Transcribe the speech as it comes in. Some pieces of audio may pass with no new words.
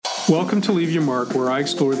Welcome to Leave Your Mark, where I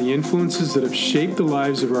explore the influences that have shaped the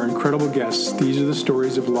lives of our incredible guests. These are the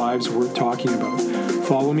stories of lives worth talking about.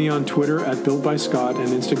 Follow me on Twitter at Built by Scott and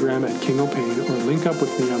Instagram at King O'Payne, or link up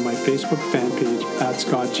with me on my Facebook fan page at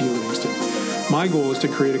Scott G. Livingston. My goal is to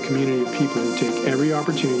create a community of people who take every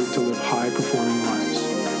opportunity to live high-performing lives.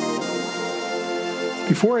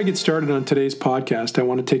 Before I get started on today's podcast, I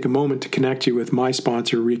want to take a moment to connect you with my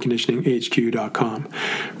sponsor, ReconditioningHQ.com.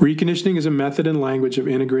 Reconditioning is a method and language of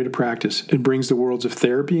integrated practice. It brings the worlds of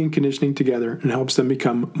therapy and conditioning together and helps them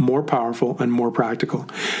become more powerful and more practical.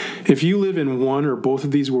 If you live in one or both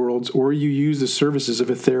of these worlds, or you use the services of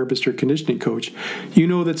a therapist or conditioning coach, you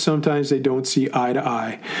know that sometimes they don't see eye to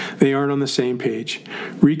eye. They aren't on the same page.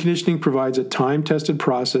 Reconditioning provides a time-tested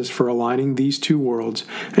process for aligning these two worlds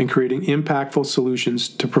and creating impactful solutions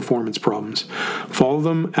to performance problems. Follow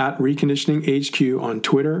them at Reconditioning HQ on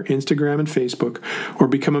Twitter, Instagram, and Facebook, or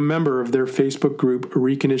become a member of their Facebook group,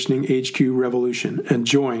 Reconditioning HQ Revolution, and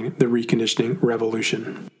join the Reconditioning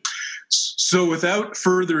Revolution. So without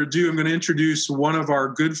further ado, I'm going to introduce one of our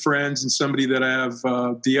good friends and somebody that I have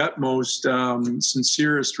the utmost,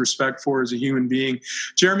 sincerest respect for as a human being.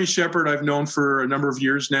 Jeremy Shepherd, I've known for a number of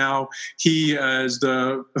years now. He is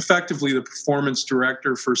effectively the performance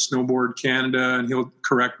director for Snowboard Canada, and he'll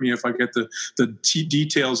correct me if I get the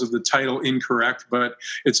details of the title incorrect, but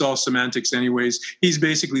it's all semantics anyways. He's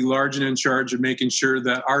basically large and in charge of making sure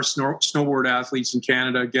that our snowboard athletes in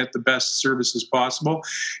Canada get the best services possible.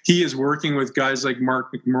 He is working with guys like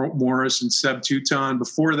Mark McMorris and Seb Touton.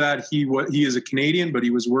 Before that, he is a Canadian, but he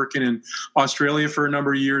was working in Australia for a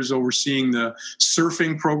number of years, overseeing the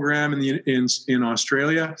surfing program in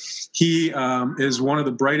Australia. He is one of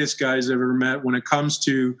the brightest guys I've ever met when it comes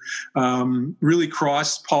to really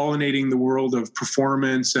cross-pollinating the world of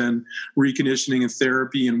performance and reconditioning and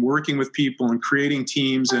therapy and working with people and creating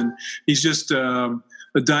teams. And he's just a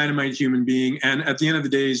dynamite human being. And at the end of the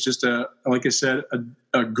day, he's just like I said,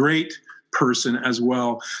 a great person as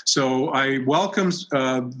well. So I welcome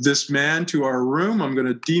this man to our room. I'm going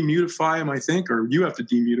to demutify him, I think, or you have to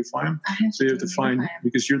demutify him. So you have to find,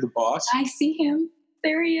 because you're the boss. I see him.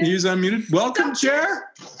 There he is. He's unmuted. Welcome, Jer.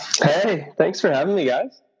 Hey, thanks for having me,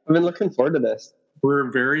 guys. I've been looking forward to this.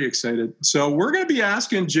 We're very excited. So we're going to be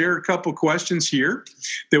asking Jer a couple questions here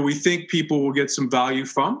that we think people will get some value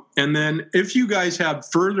from. And then if you guys have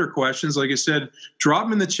further questions, like I said, drop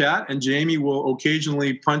them in the chat, and Jamie will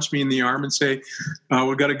occasionally punch me in the arm and say,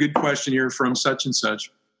 we've got a good question here from such and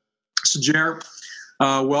such. So Jer,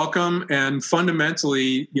 welcome. And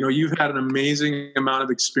fundamentally, you've had an amazing amount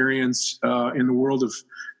of experience in the world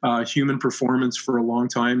of human performance for a long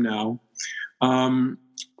time now.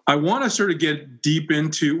 I want to sort of get deep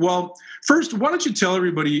into, well, first, why don't you tell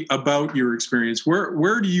everybody about your experience?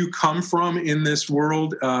 Where do you come from in this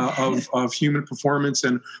world of human performance,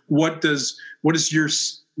 and what does your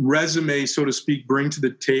resume, so to speak, bring to the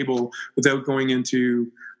table without going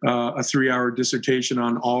into a 3-hour dissertation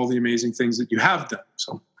on all the amazing things that you have done?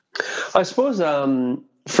 So, I suppose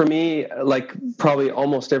for me, like probably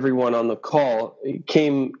almost everyone on the call,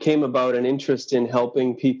 came about an interest in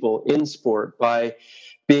helping people in sport by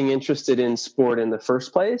being interested in sport in the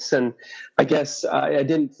first place. And I guess I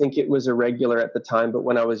didn't think it was irregular at the time, but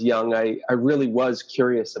when I was young, I really was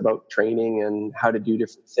curious about training and how to do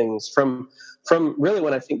different things from really,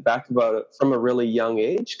 when I think back about it, from a really young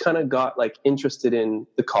age, kind of got like interested in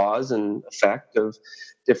the cause and effect of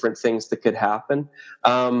different things that could happen.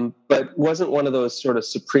 But wasn't one of those sort of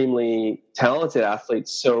supremely talented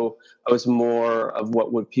athletes. So I was more of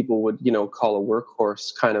what people would, call a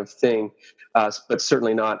workhorse kind of thing. But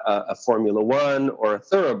certainly not a Formula One or a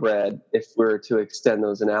thoroughbred, if we're to extend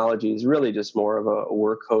those analogies, really just more of a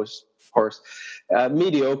workhorse,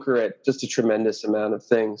 mediocre at just a tremendous amount of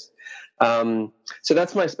things. So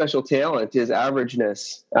that's my special talent, is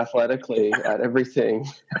averageness athletically at everything.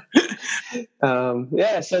 So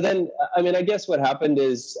then, I guess what happened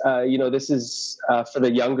is, this is, for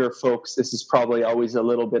the younger folks, this is probably always a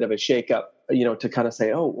little bit of a shakeup, to kind of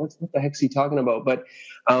say, oh, what the heck's he talking about? But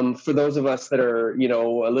for those of us that are,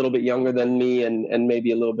 a little bit younger than me and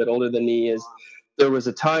maybe a little bit older than me, there was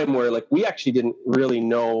a time where we actually didn't really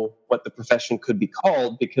know what the profession could be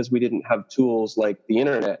called, because we didn't have tools like the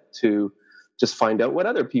internet to just find out what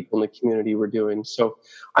other people in the community were doing. So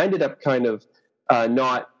I ended up kind of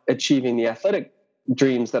not achieving the athletic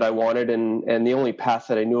dreams that I wanted, and the only path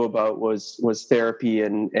that I knew about was therapy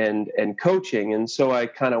and coaching. And so I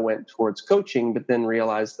kind of went towards coaching, but then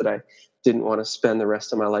realized that I didn't want to spend the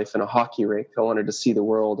rest of my life in a hockey rink. I wanted to see the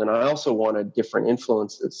world, and I also wanted different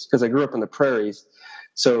influences, because I grew up in the prairies.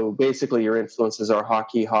 So basically your influences are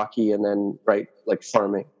hockey, and then, right, like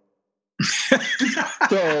farming.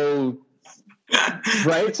 So,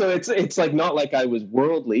 right. So it's like, not like I was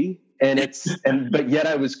worldly, but yet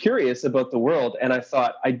I was curious about the world. And I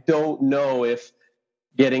thought, I don't know if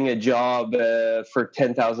getting a job for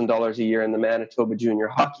 $10,000 a year in the Manitoba Junior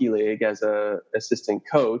Hockey League as a assistant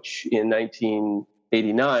coach in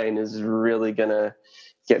 1989 is really going to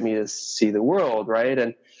get me to see the world. Right.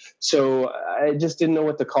 And so I just didn't know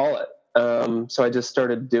what to call it. So I just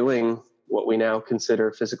started doing what we now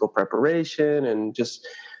consider physical preparation, and just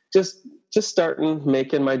starting,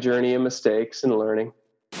 making my journey of mistakes and learning.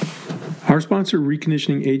 Our sponsor,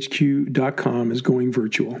 reconditioninghq.com, is going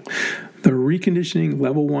virtual. The Reconditioning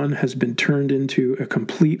Level 1 has been turned into a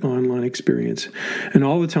complete online experience, and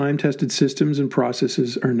all the time-tested systems and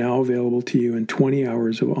processes are now available to you in 20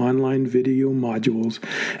 hours of online video modules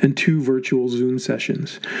and 2 virtual Zoom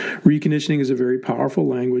sessions. Reconditioning is a very powerful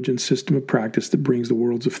language and system of practice that brings the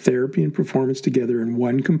worlds of therapy and performance together in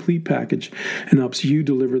one complete package and helps you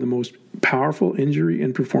deliver the most powerful injury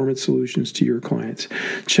and performance solutions to your clients.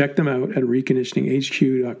 Check them out at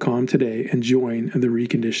reconditioninghq.com today and join the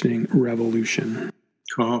reconditioning revolution.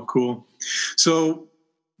 Cool. So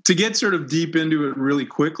to get sort of deep into it really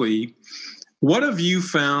quickly, what have you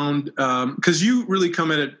found? Because you really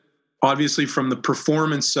come at it obviously from the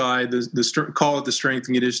performance side, call it the strength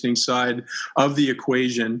and conditioning side of the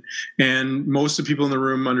equation. And most of the people in the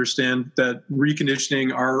room understand that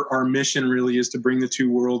reconditioning, our mission really is to bring the two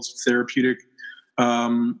worlds, therapeutic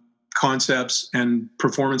concepts and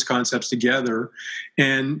performance concepts together.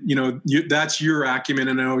 And, that's your acumen.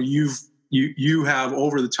 And I know you have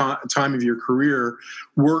over the time of your career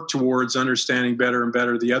worked towards understanding better and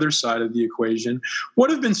better the other side of the equation. What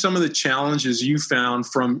have been some of the challenges you found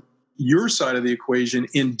from your side of the equation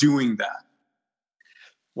in doing that?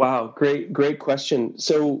 Wow, great question.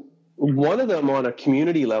 So one of them on a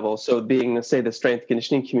community level, so being, let's say, the strength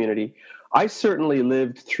conditioning community, I certainly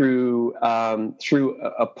lived through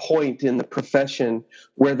a point in the profession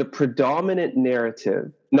where the predominant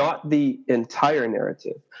narrative, not the entire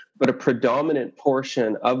narrative, but a predominant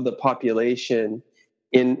portion of the population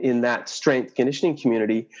in that strength conditioning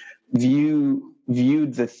community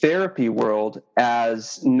viewed the therapy world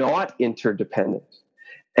as not interdependent,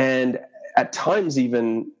 and at times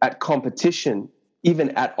even at competition, even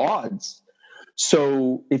at odds.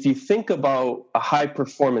 So if you think about a high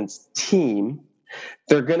performance team,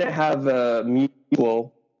 they're going to have a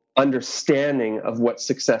mutual understanding of what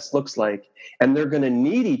success looks like, and they're going to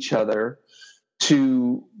need each other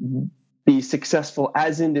to be successful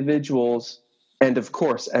as individuals and, of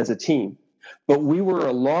course, as a team. But we were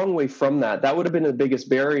a long way from that. That would have been the biggest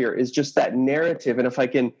barrier, is just that narrative. And if I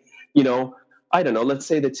can, I don't know, let's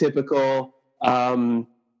say the typical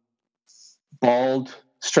bald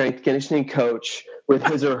strength conditioning coach with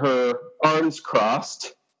his or her arms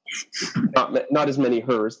crossed, not as many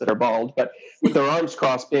hers that are bald, but with their arms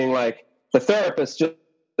crossed, being like, the therapist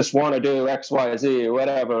just want to do X, Y, Z, or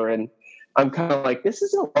whatever. And I'm kind of like, this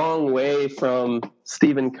is a long way from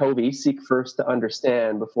Stephen Covey, seek first to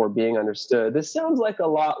understand before being understood. This sounds like a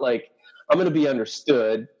lot like, I'm going to be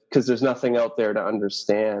understood because there's nothing out there to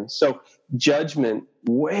understand. So judgment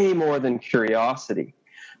way more than curiosity,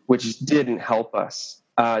 which didn't help us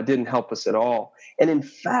at all. And in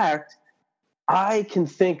fact, I can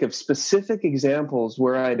think of specific examples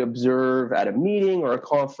where I'd observe at a meeting or a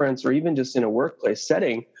conference or even just in a workplace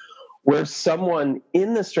setting where someone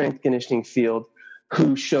in the strength conditioning field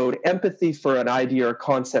who showed empathy for an idea or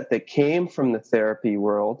concept that came from the therapy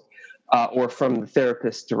world or from the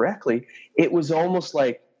therapist directly, it was almost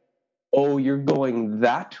like, oh, you're going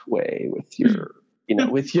that way with your,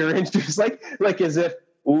 with your interest, like as if,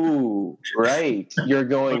 ooh, right, you're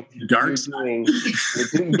going dark.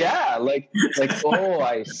 Yeah, like, oh,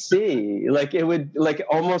 I see. Like it would, like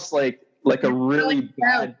almost like a really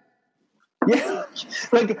bad. Yeah,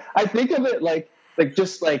 like I think of it like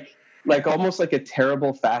almost like a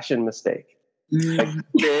terrible fashion mistake. Like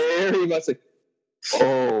very much like,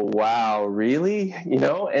 oh wow, really?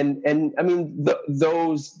 And I mean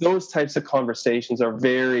those types of conversations are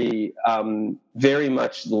very very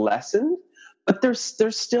much lessened, but they're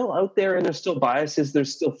still out there, and there's still biases,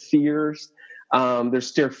 there's still fears. There's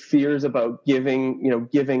still fears about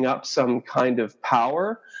giving up some kind of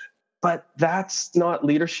power, but that's not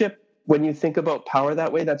leadership. When you think about power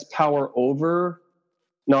that way, that's power over,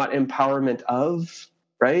 not empowerment of,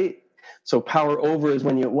 right? So power over is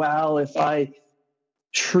when if I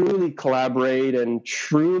truly collaborate and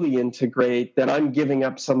truly integrate, then I'm giving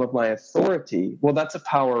up some of my authority. Well, that's a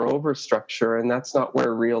power over structure, and that's not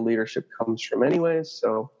where real leadership comes from anyways.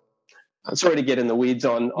 So I'm sorry to get in the weeds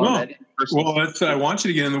on that. Well, I want you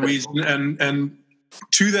to get in the weeds, and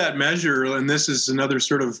to that measure, and this is another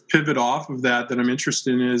sort of pivot off of that I'm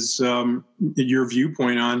interested in, is your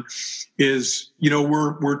viewpoint on, is,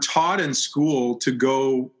 we're taught in school to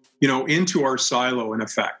go, into our silo, in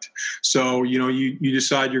effect. So, you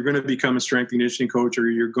decide you're going to become a strength and conditioning coach,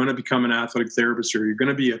 or you're going to become an athletic therapist, or you're going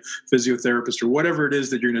to be a physiotherapist, or whatever it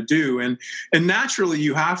is that you're going to do. And naturally,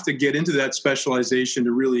 you have to get into that specialization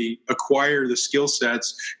to really acquire the skill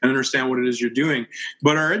sets and understand what it is you're doing.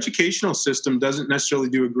 But our educational system doesn't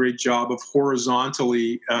necessarily do a great job of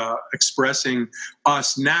horizontally expressing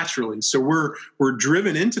us naturally. So we're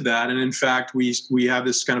driven into that. And in fact, we have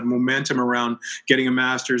this kind of momentum around getting a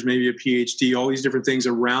master's, maybe a PhD, all these different things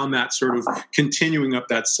around that, sort of continuing up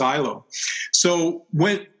that silo. So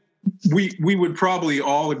when we would probably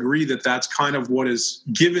all agree that that's kind of what is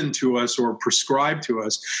given to us or prescribed to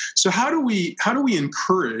us. So how do we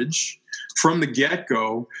encourage from the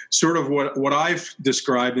get-go sort of what I've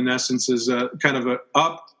described in essence as a kind of a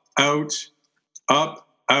up, out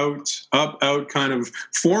kind of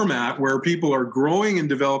format where people are growing and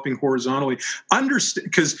developing horizontally.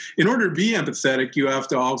 Because in order to be empathetic, you have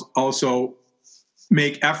to also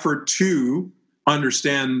make effort to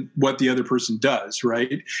understand what the other person does,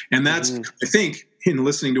 right? And that's, I think, in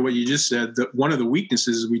listening to what you just said, that one of the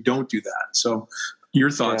weaknesses is we don't do that. So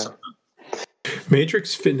your thoughts on that?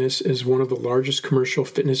 Matrix Fitness is one of the largest commercial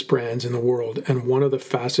fitness brands in the world and one of the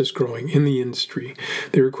fastest growing in the industry.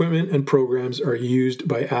 Their equipment and programs are used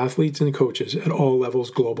by athletes and coaches at all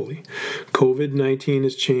levels globally. COVID-19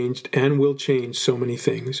 has changed and will change so many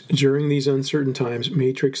things. During these uncertain times,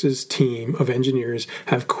 Matrix's team of engineers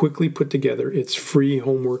have quickly put together its free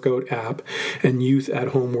home workout app and youth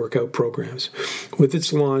at-home workout programs. With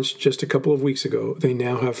its launch just a couple of weeks ago, they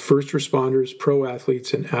now have first responders, pro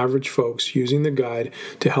athletes, and average folks using the guide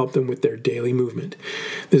to help them with their daily movement.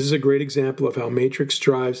 This is a great example of how Matrix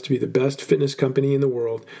strives to be the best fitness company in the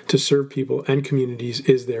world. To serve people and communities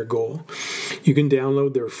is their goal. You can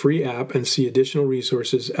download their free app and see additional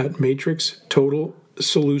resources at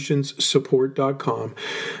matrixtotalsolutionsupport.com.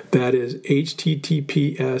 That is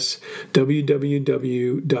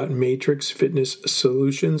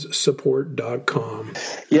https://www.matrixfitnesssolutionssupport.com.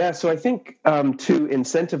 Yeah, so I think to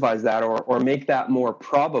incentivize that or make that more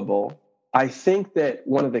probable, I think that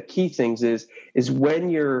one of the key things is when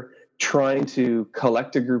you're trying to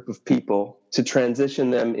collect a group of people to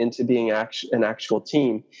transition them into being an actual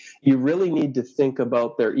team, you really need to think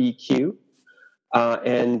about their EQ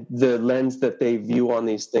and the lens that they view on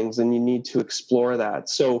these things, and you need to explore that.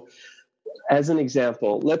 So as an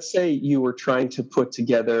example, let's say you were trying to put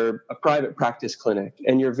together a private practice clinic,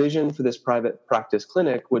 and your vision for this private practice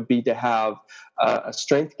clinic would be to have a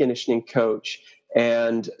strength conditioning coach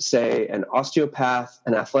and, say, an osteopath,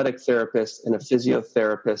 an athletic therapist, and a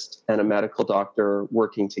physiotherapist, and a medical doctor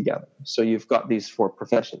working together. So you've got these four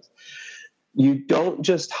professions. You don't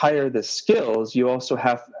just hire the skills, you also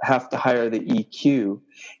have to hire the EQ.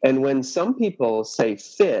 And when some people say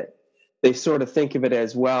fit, they sort of think of it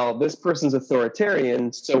as, well, this person's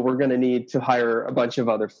authoritarian, so we're going to need to hire a bunch of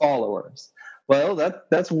other followers. Well,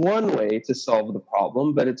 that's one way to solve the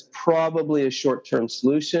problem, but it's probably a short-term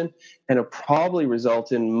solution, and it'll probably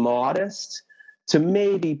result in modest to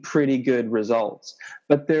maybe pretty good results.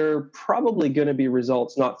 But they're probably going to be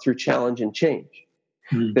results not through challenge and change.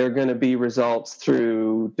 They're going to be results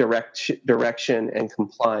through direction and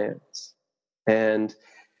compliance. And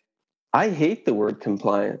I hate the word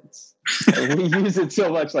compliance. We use it so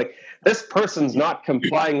much, like, this person's not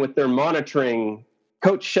complying with their monitoring.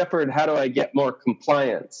 Coach Shepard, how do I get more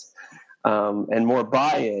compliance and more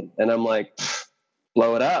buy-in? And I'm like,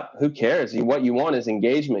 blow it up. Who cares? What you want is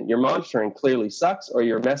engagement. Your monitoring clearly sucks, or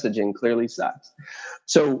your messaging clearly sucks.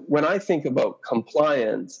 So when I think about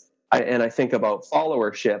compliance and I think about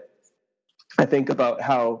followership, I think about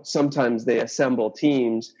how sometimes they assemble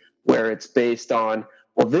teams where it's based on,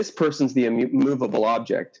 well, this person's the immovable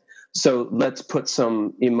object, so let's put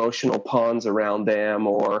some emotional pawns around them,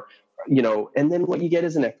 or and then what you get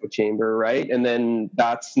is an echo chamber, right? And then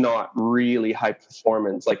that's not really high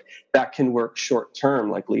performance. Like, that can work short term,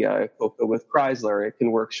 like Lee Iacocca with Chrysler. It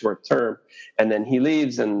can work short term, and then he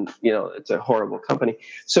leaves, and it's a horrible company.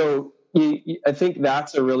 So I think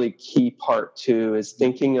that's a really key part too, is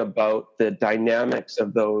thinking about the dynamics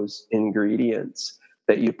of those ingredients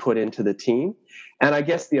that you put into the team. And I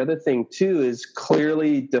guess the other thing too is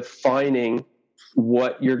clearly defining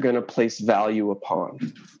what you're going to place value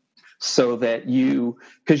upon. So that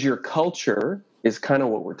because your culture is kind of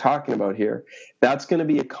what we're talking about here, that's going to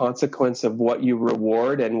be a consequence of what you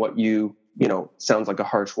reward and what you, sounds like a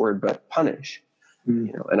harsh word, but punish.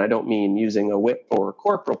 And I don't mean using a whip or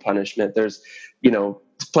corporal punishment. There's,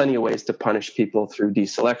 plenty of ways to punish people through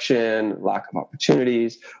deselection, lack of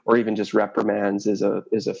opportunities, or even just reprimands is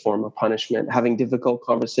a form of punishment. Having difficult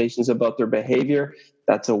conversations about their behavior,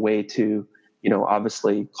 that's a way to,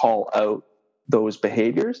 obviously call out those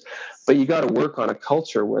behaviors. But you got to work on a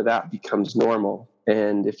culture where that becomes normal.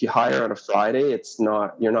 And if you hire on a Friday,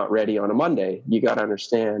 you're not ready on a Monday. You got to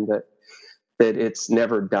understand that it's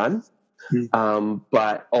never done.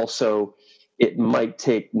 But also, it might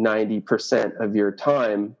take 90% of your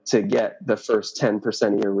time to get the first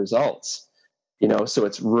 10% of your results. So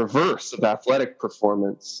it's reverse of athletic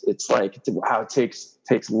performance. It's like, wow, it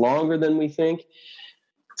takes longer than we think.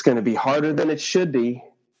 It's going to be harder than it should be,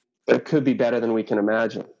 but it could be better than we can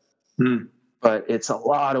imagine. But it's a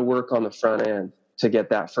lot of work on the front end to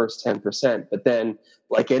get that first 10%. But then,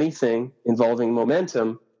 like anything involving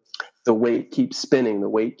momentum, the weight keeps spinning,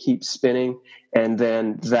 and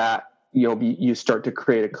then that, you start to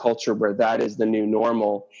create a culture where that is the new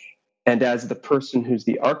normal. And as the person who's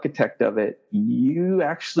the architect of it, you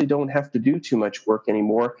actually don't have to do too much work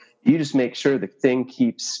anymore. You just make sure the thing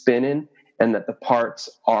keeps spinning and that the parts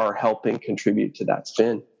are helping contribute to that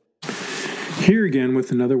spin. Here again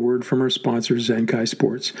with another word from our sponsor, Zenkai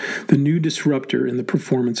Sports, the new disruptor in the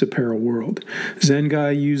performance apparel world.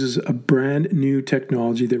 Zenkai uses a brand new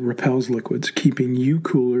technology that repels liquids, keeping you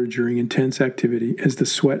cooler during intense activity as the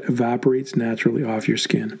sweat evaporates naturally off your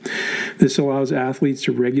skin. This allows athletes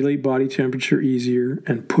to regulate body temperature easier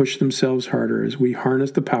and push themselves harder as we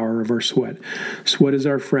harness the power of our sweat. Sweat is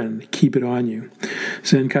our friend. Keep it on you.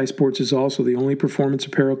 Zenkai Sports is also the only performance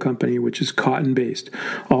apparel company which is cotton-based.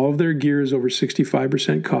 All of their gear is over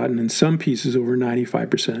 65% cotton and some pieces over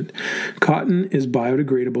 95%. Cotton is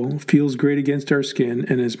biodegradable, feels great against our skin,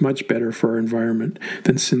 and is much better for our environment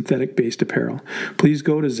than synthetic-based apparel. Please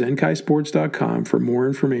go to zenkaisports.com for more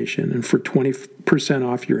information, and for 20%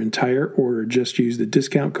 off your entire order, just use the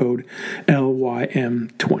discount code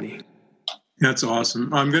LYM20. That's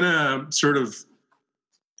awesome. I'm going to sort of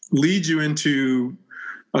lead you into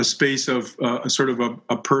a space of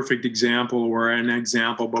a perfect example or an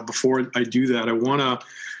example. But before I do that, I want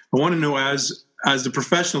to know, as the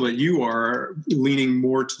professional that you are, leaning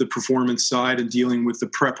more to the performance side and dealing with the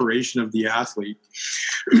preparation of the athlete.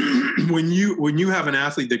 when you have an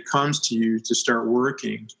athlete that comes to you to start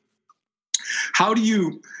working, how do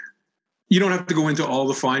you don't have to go into all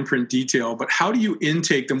the fine print detail, but how do you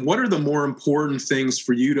intake them? What are the more important things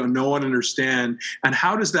for you to know and understand? And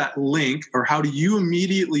how does that link, or how do you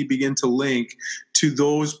immediately begin to link to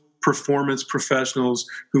those performance professionals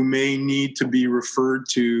who may need to be referred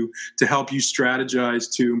to help you strategize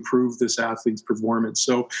to improve this athlete's performance?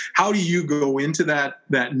 So how do you go into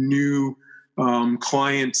that new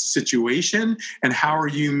client situation, and how are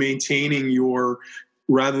you maintaining your,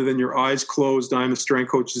 rather than your eyes closed, I'm a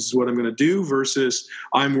strength coach, this is what I'm going to do, versus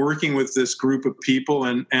I'm working with this group of people,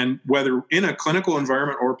 and whether in a clinical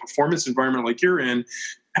environment or a performance environment like you're in,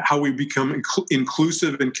 how we become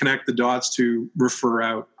inclusive and connect the dots to refer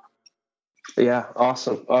out. Yeah,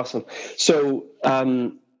 awesome. So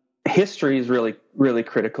history is really, really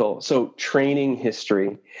critical. So training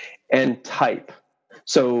history and type.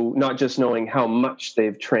 So not just knowing how much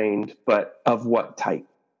they've trained, but of what type.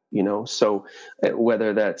 So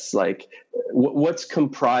whether that's like what's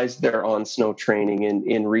comprised their on snow training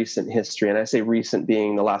in recent history, and I say recent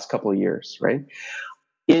being the last couple of years, right?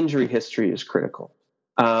 Injury history is critical.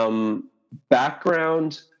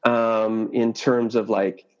 Background in terms of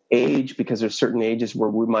like age, because there's certain ages where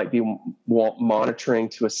we might be monitoring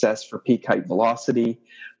to assess for peak height velocity.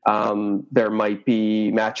 There might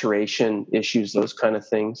be maturation issues, those kind of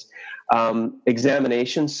things.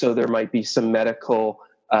 Examinations, so there might be some medical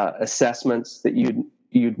assessments that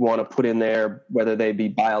you'd want to put in there, whether they be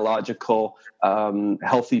biological,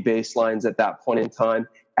 healthy baselines at that point in time.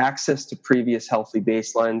 Access to previous healthy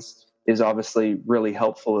baselines is obviously really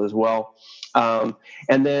helpful as well.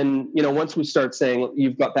 And then, once we start saying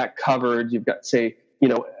you've got that covered, you've got, say,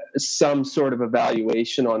 some sort of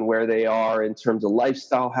evaluation on where they are in terms of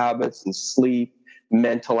lifestyle habits and sleep,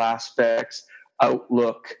 mental aspects,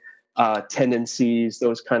 outlook, tendencies,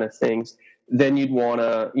 those kind of things. Then you'd want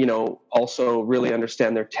to, also really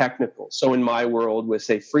understand their technical. So in my world with,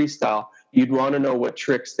 say, freestyle, you'd want to know what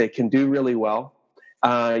tricks they can do really well.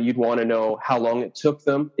 You'd want to know how long it took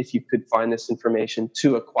them, if you could find this information,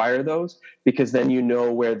 to acquire those, because then you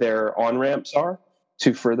know where their on-ramps are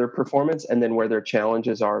to further performance, and then where their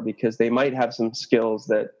challenges are, because they might have some skills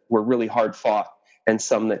that were really hard fought and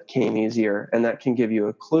some that came easier. And that can give you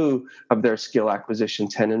a clue of their skill acquisition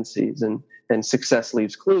tendencies, and success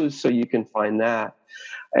leaves clues, so you can find that.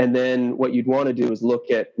 And then what you'd want to do is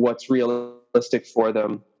look at what's realistic for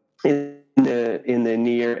them in in the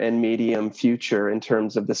near and medium future in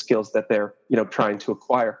terms of the skills that they're trying to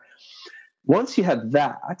acquire. Once you have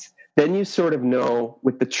that, then you sort of know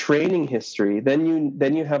with the training history, then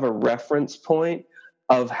you have a reference point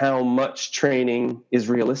of how much training is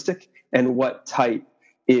realistic and what type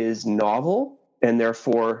is novel and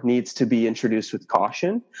therefore needs to be introduced with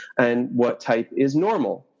caution, and what type is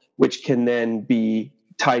normal, which can then be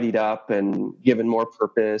tidied up and given more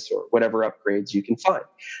purpose or whatever upgrades you can find.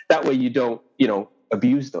 That way you don't,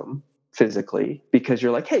 abuse them physically, because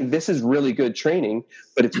you're like, hey, this is really good training,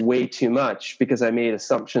 but it's way too much because I made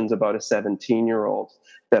assumptions about a 17-year-old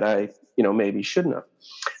that I, maybe shouldn't have.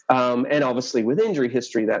 And obviously with injury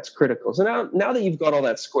history, that's critical. So now that you've got all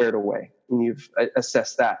that squared away and you've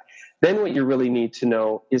assessed that, then what you really need to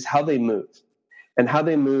know is how they move and how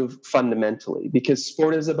they move fundamentally, because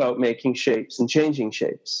sport is about making shapes and changing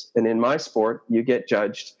shapes. And in my sport, you get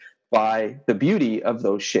judged by the beauty of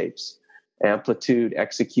those shapes. Amplitude,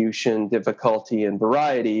 execution, difficulty, and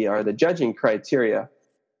variety are the judging criteria.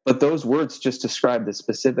 But those words just describe the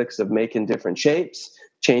specifics of making different shapes,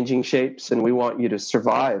 changing shapes, and we want you to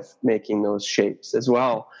survive making those shapes as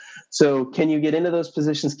well. So can you get into those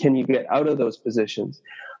positions? Can you get out of those positions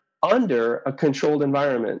under a controlled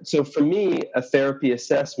environment? So for me, a therapy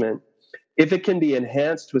assessment, if it can be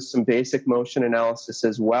enhanced with some basic motion analysis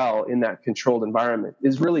as well in that controlled environment,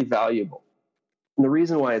 is really valuable. And the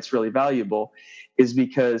reason why it's really valuable is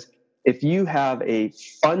because if you have a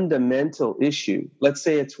fundamental issue, let's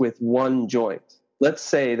say it's with one joint, let's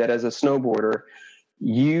say that as a snowboarder,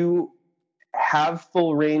 you have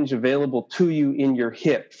full range available to you in your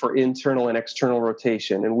hip for internal and external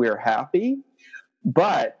rotation, and we're happy,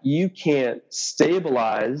 but you can't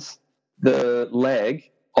stabilize the leg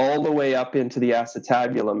all the way up into the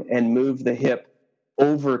acetabulum and move the hip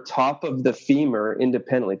over top of the femur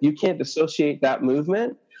independently. If you can't dissociate that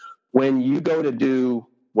movement, when you go to do,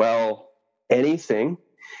 anything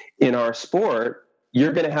in our sport,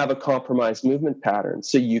 you're going to have a compromised movement pattern.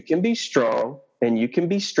 So you can be strong and you can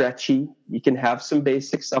be stretchy. You can have some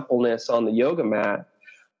basic suppleness on the yoga mat.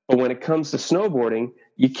 But when it comes to snowboarding,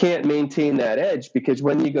 you can't maintain that edge, because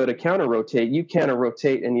when you go to counter rotate, you counter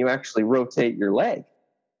rotate and you actually rotate your leg.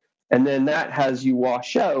 And then that has you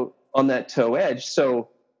wash out on that toe edge. So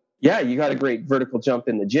yeah, you got a great vertical jump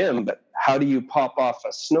in the gym, but how do you pop off a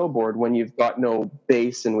snowboard when you've got no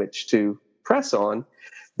base in which to press on?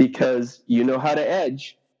 Because you know how to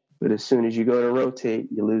edge, but as soon as you go to rotate,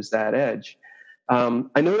 you lose that edge.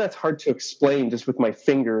 I know that's hard to explain just with my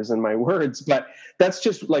fingers and my words, but that's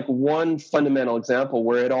just like one fundamental example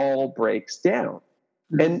where it all breaks down.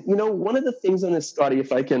 And, one of the things on this, Scotty,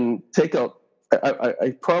 if I can take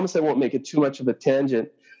I promise I won't make it too much of a tangent,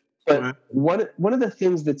 but one of the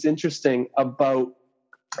things that's interesting about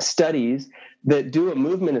studies that do a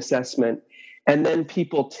movement assessment, and then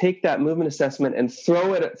people take that movement assessment and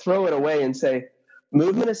throw it away and say,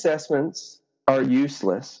 movement assessments are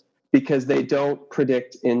useless because they don't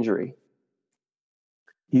predict injury.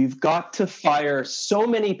 You've got to fire so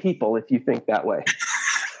many people if you think that way.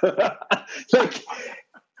 like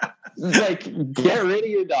get rid of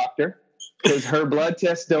your doctor, because her blood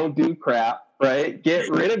tests don't do crap, right? Get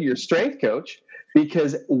rid of your strength coach,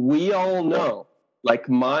 because we all know, like,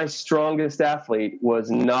 my strongest athlete was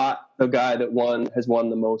not the guy that has won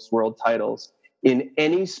the most world titles in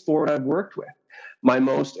any sport I've worked with. My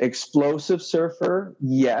most explosive surfer,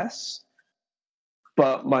 yes,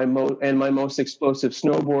 but my most explosive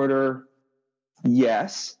snowboarder,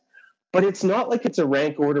 yes. But it's not like it's a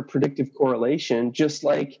rank order predictive correlation, just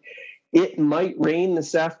like it might rain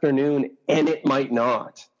this afternoon and it might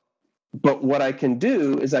not. But what I can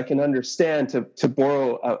do is I can understand,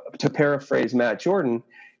 to paraphrase Matt Jordan,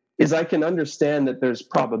 is I can understand that there's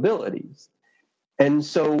probabilities. And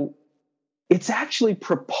so it's actually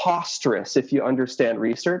preposterous, if you understand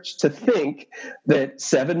research, to think that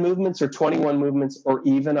 7 movements or 21 movements or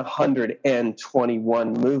even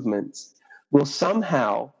 121 movements will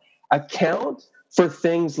somehow account for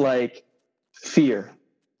things like fear,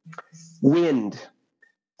 wind,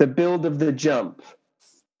 the build of the jump,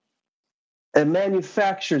 a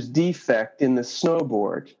manufacturer's defect in the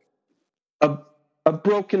snowboard, a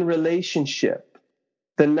broken relationship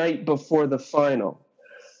the night before the final,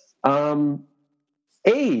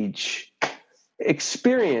 age,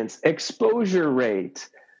 experience, exposure rate,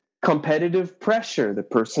 competitive pressure. The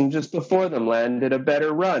person just before them landed a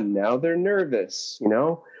better run. Now they're nervous,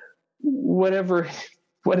 whatever.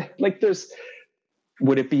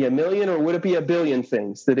 Would it be a million or would it be a billion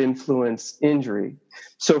things that influence injury?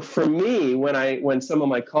 So for me, when some of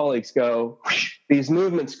my colleagues go, these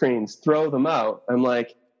movement screens, throw them out, I'm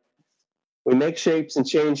like, We make shapes and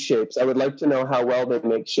change shapes. I would like to know how well they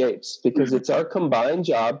make shapes, because it's our combined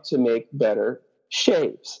job to make better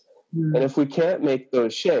shapes. And if we can't make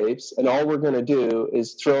those shapes, and all we're going to do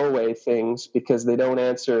is throw away things because they don't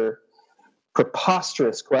answer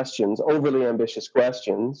preposterous questions, overly ambitious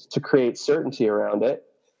questions to create certainty around it,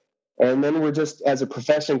 and then we're just, as a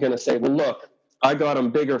profession, going to say, well, look, I got them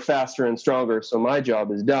bigger, faster, and stronger, so my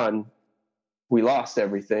job is done. We lost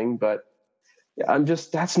everything, but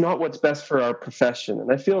that's not what's best for our profession.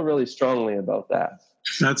 And I feel really strongly about that.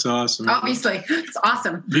 That's awesome. Obviously, it's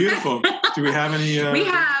awesome. Beautiful. Do we have any? We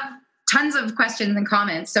have tons of questions and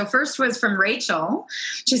comments. So first was from Rachel.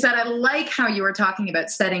 She said, I like how you were talking about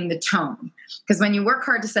setting the tone, because when you work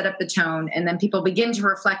hard to set up the tone and then people begin to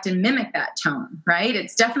reflect and mimic that tone, right?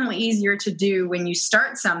 It's definitely easier to do when you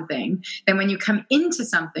start something than when you come into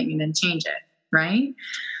something and then change it, right?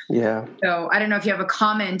 Yeah. So I don't know if you have a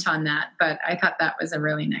comment on that, but I thought that was a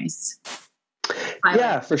really nice highlight.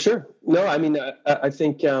 Yeah, for sure. No, I mean, I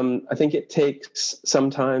think it takes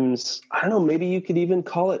sometimes, I don't know, maybe you could even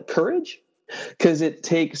call it courage, because it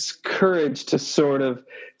takes courage to sort of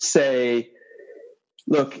say,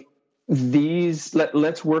 look,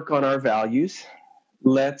 let's work on our values.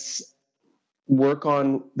 Let's work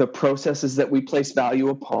on the processes that we place value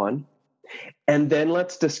upon. And then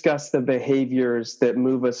let's discuss the behaviors that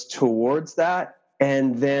move us towards that.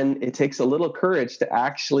 And then it takes a little courage to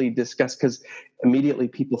actually discuss, because immediately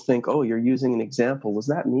people think, oh, you're using an example. Was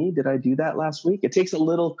that me? Did I do that last week? It takes a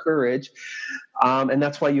little courage. And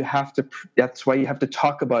that's why you have to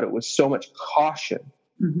talk about it with so much caution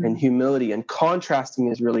and humility, and contrasting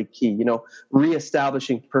is really key.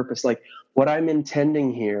 Reestablishing purpose, like what I'm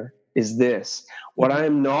intending here is this. What I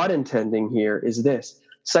am not intending here is this.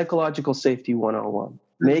 Psychological safety 101.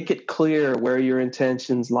 Make it clear where your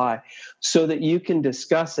intentions lie so that you can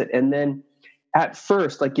discuss it. And then at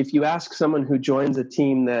first, like if you ask someone who joins a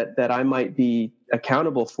team that I might be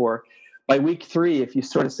accountable for, by week 3, if you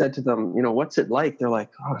sort of said to them, what's it like? They're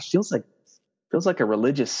like, oh, it feels like a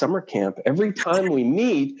religious summer camp. Every time we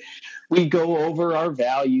meet, we go over our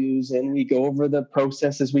values and we go over the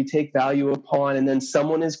processes we take value upon. And then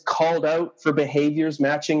someone is called out for behaviors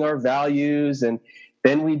matching our values. And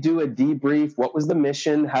then we do a debrief. What was the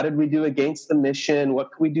mission? How did we do against the mission?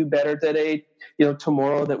 What can we do better today,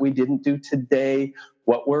 tomorrow that we didn't do today?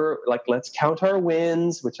 Let's count our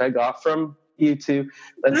wins, which I got from you two.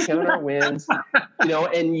 Let's count our wins,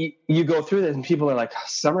 and you go through this and people are like,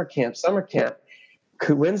 summer camp.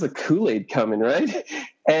 When's the Kool-Aid coming, right?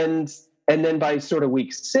 And then by sort of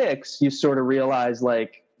week 6, you sort of realize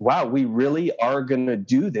like, wow, we really are going to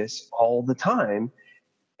do this all the time.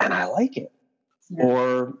 And I like it. Yeah.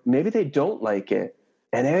 Or maybe they don't like it.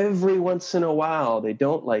 And every once in a while, they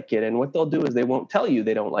don't like it. And what they'll do is they won't tell you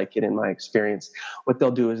they don't like it, in my experience. What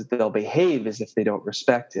they'll do is they'll behave as if they don't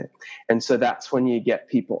respect it. And so that's when you get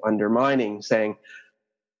people undermining, saying,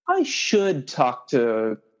 I should talk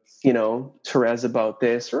to, Therese about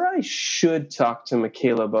this, or I should talk to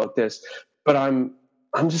Michaela about this, but I'm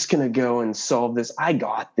just going to go and solve this. I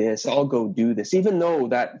got this. I'll go do this. Even though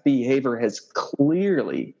that behavior has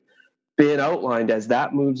clearly been outlined as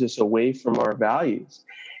that moves us away from our values.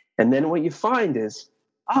 And then what you find is,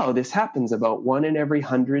 this happens about 1 in every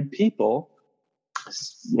 100 people.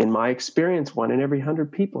 In my experience, 1 in every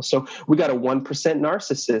 100 people. So we got a 1%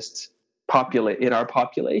 narcissist in our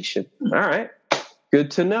population. All right,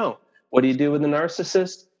 good to know. What do you do with a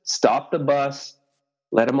narcissist? Stop the bus,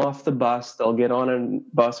 let them off the bus. They'll get on a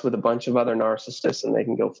bus with a bunch of other narcissists and they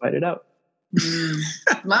can go fight it out.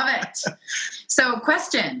 Love it. So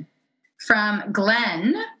question from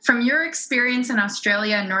Glenn, from your experience in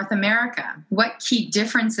Australia and North America, what key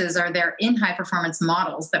differences are there in high-performance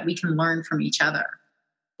models that we can learn from each other?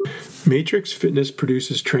 Matrix Fitness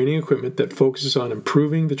produces training equipment that focuses on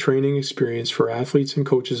improving the training experience for athletes and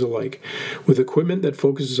coaches alike, with equipment that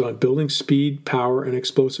focuses on building speed, power, and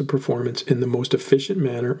explosive performance in the most efficient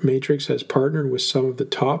manner. Matrix has partnered with some of the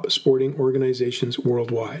top sporting organizations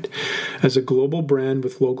worldwide. As a global brand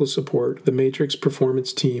with local support, the Matrix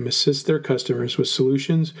Performance team assists their customers with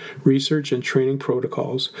solutions, research, and training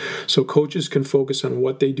protocols so coaches can focus on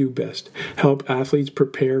what they do best, help athletes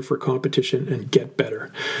prepare for competition, and get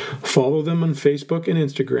better. Follow them on Facebook and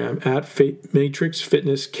Instagram at Matrix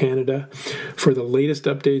Fitness Canada for the latest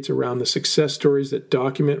updates around the success stories that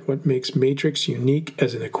document what makes Matrix unique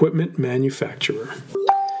as an equipment manufacturer.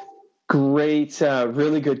 Great,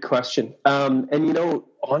 really good question. And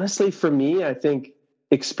honestly, for me, I think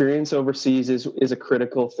experience overseas is a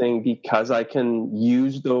critical thing because I can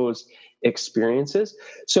use those experiences.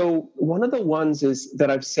 So one of the ones is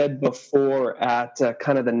that I've said before at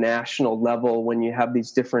kind of the national level, when you have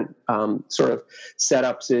these different sort of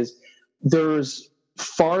setups, is there's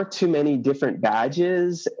far too many different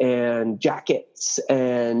badges and jackets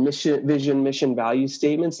and mission value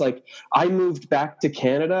statements. Like, I moved back to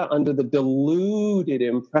Canada under the deluded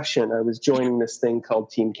impression I was joining this thing called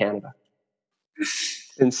Team Canada.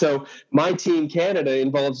 And so my Team Canada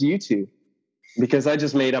involves you two, because I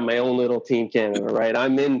just made up my own little Team Canada, right?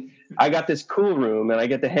 I got this cool room and I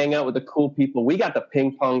get to hang out with the cool people. We got the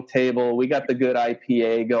ping pong table. We got the good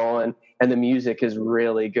IPA going, and the music is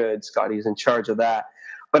really good. Scotty's in charge of that.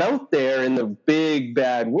 But out there in the big,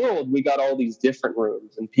 bad world, we got all these different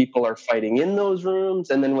rooms, and people are fighting in those rooms.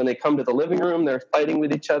 And then when they come to the living room, they're fighting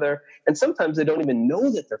with each other. And sometimes they don't even know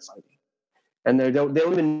that they're fighting. And they don't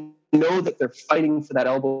even know that they're fighting for that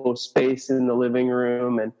elbow space in the living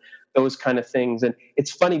room and those kind of things. And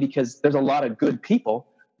it's funny because there's a lot of good people,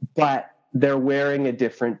 but they're wearing a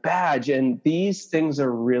different badge. And these things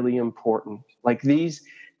are really important. Like these,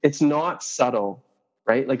 it's not subtle,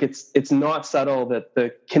 right? Like it's not subtle that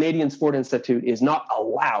the Canadian Sport Institute is not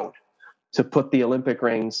allowed to put the Olympic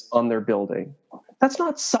rings on their building. That's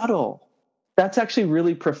not subtle. That's actually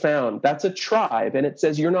really profound. That's a tribe, and it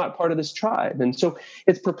says you're not part of this tribe. And so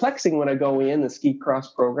it's perplexing when I go in the ski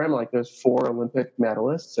cross program, like there's 4 Olympic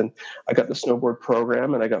medalists, and I got the snowboard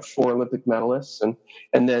program, and I got 4 Olympic medalists,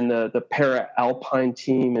 and then the para alpine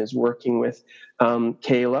team is working with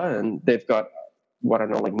Kayla, and they've got, what I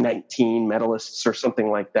don't know, like 19 medalists or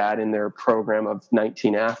something like that in their program of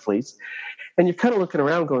 19 athletes. And you're kind of looking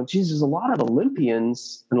around going, geez, there's a lot of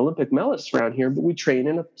Olympians and Olympic medalists around here, but we train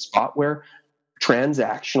in a spot where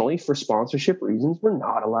transactionally, for sponsorship reasons, we're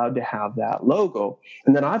not allowed to have that logo.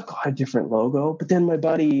 And then I've got a different logo, but then my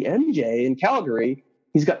buddy MJ in Calgary,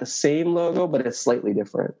 he's got the same logo, but it's slightly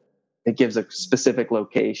different. It gives a specific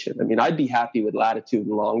location. I mean, I'd be happy with latitude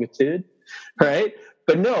and longitude, right?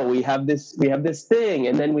 But no, we have this thing,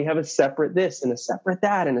 and then we have a separate this and a separate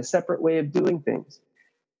that and a separate way of doing things.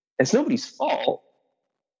 It's nobody's fault,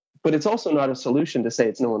 but it's also not a solution to say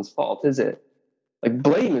it's no one's fault, is it? Like,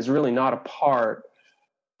 blame is really not a part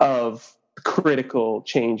of critical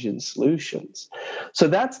change in solutions. So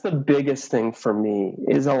that's the biggest thing for me,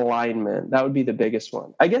 is alignment. That would be the biggest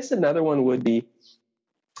one. I guess another one would be,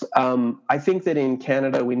 I think that in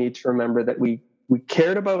Canada, we need to remember that we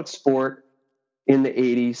cared about sport in the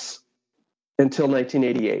 80s until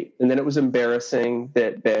 1988. And then it was embarrassing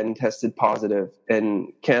that Ben tested positive,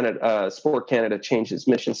 and Sport Canada changed its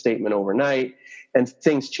mission statement overnight, and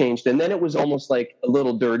things changed. And then it was almost like a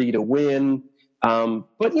little dirty to win.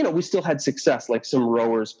 But, we still had success, like some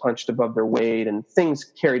rowers punched above their weight and things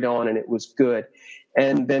carried on, and it was good.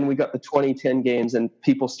 And then we got the 2010 games, and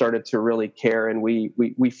people started to really care, and we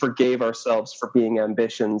forgave ourselves for being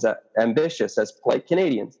ambitious as polite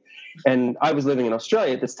Canadians. And I was living in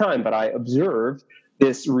Australia at this time, but I observed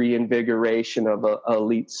this reinvigoration of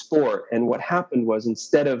elite sport. And what happened was,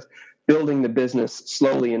 instead of building the business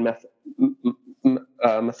slowly and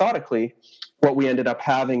methodically, what we ended up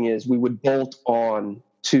having is we would bolt on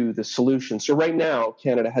to the solution. So right now,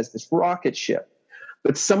 Canada has this rocket ship,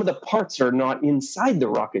 but some of the parts are not inside the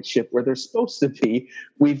rocket ship where they're supposed to be.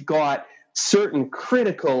 We've got certain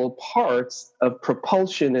critical parts of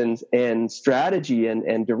propulsion and strategy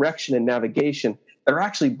and direction and navigation that are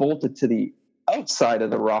actually bolted to the outside of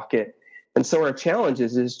the rocket. And so our challenge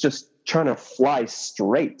is just trying to fly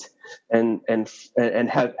straight and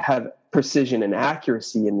have precision and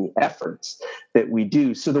accuracy in the efforts that we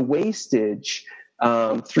do. So the wastage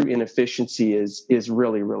through inefficiency is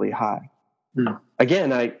really, really high.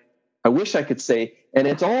 Again, I wish I could say, and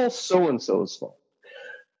it's all so-and-so's fault.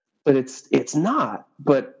 But it's not.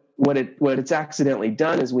 But what it's accidentally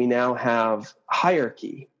done is we now have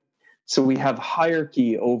hierarchy. So we have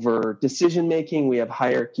hierarchy over decision making. We have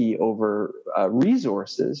hierarchy over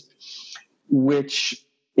resources, which,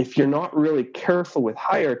 if you're not really careful with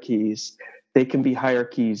hierarchies, they can be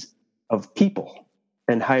hierarchies of people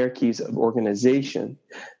and hierarchies of organization,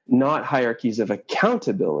 not hierarchies of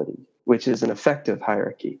accountability, which is an effective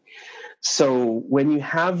hierarchy. So when you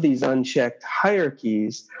have these unchecked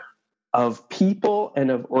hierarchies of people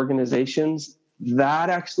and of organizations, that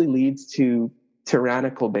actually leads to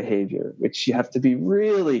tyrannical behavior, which you have to be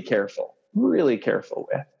really careful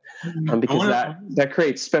with, because that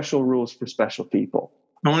creates special rules for special people.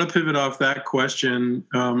 I want to pivot off that question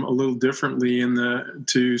a little differently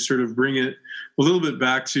to sort of bring it a little bit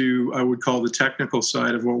back to, I would call, the technical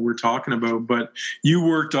side of what we're talking about. But you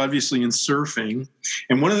worked obviously in surfing,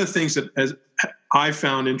 and one of the things that I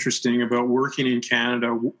found interesting about working in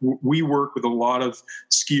Canada. We work with a lot of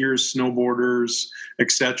skiers, snowboarders,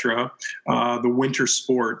 etc., the winter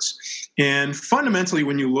sports. And fundamentally,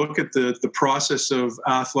 when you look at the process of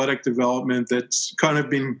athletic development that's kind of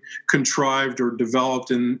been contrived or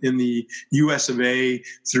developed in the US of A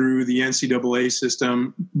through the NCAA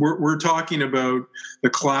system, we're talking about the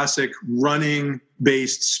classic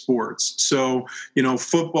running-based sports. So,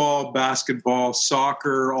 football, basketball,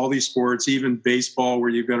 soccer, all these sports, even baseball where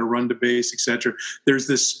you've got to run to base, etc. There's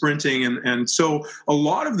this sprinting. And so a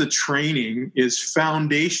lot of the training is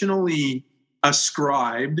foundationally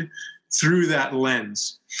ascribed through that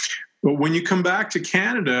lens. But when you come back to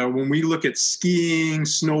Canada, when we look at skiing,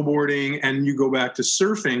 snowboarding, and you go back to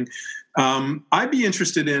surfing, I'd be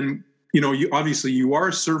interested in, obviously you are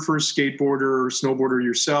a surfer, skateboarder, snowboarder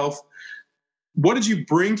yourself. What did you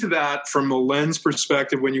bring to that from the lens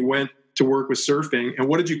perspective when you went to work with surfing? And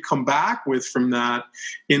what did you come back with from that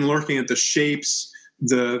in looking at the shapes,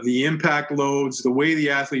 the impact loads, the way the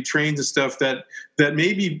athlete trains and stuff that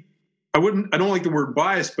maybe, I don't like the word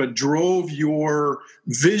bias, but drove your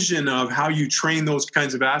vision of how you train those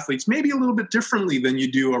kinds of athletes maybe a little bit differently than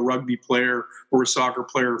you do a rugby player or a soccer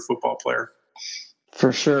player or football player?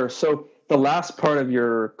 For sure. So the last part of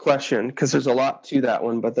your question, because there's a lot to that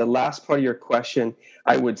one, but the last part of your question,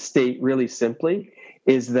 I would state really simply,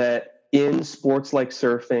 is that in sports like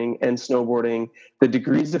surfing and snowboarding, the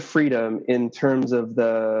degrees of freedom in terms of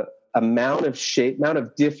the amount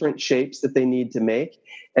of different shapes that they need to make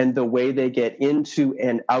and the way they get into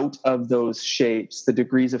and out of those shapes, the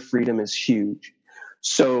degrees of freedom is huge.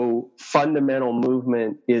 So fundamental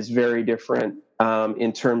movement is very different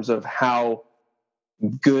in terms of how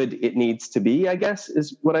good it needs to be, I guess,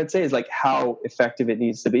 is what I'd say, is like how effective it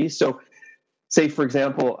needs to be. So say, for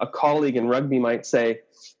example, a colleague in rugby might say,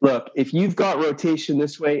 look, if you've got rotation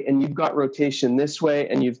this way and you've got rotation this way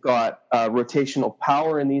and you've got rotational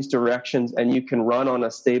power in these directions and you can run on a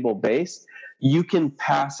stable base, you can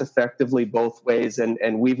pass effectively both ways.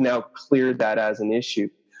 And we've now cleared that as an issue.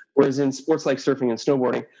 Whereas in sports like surfing and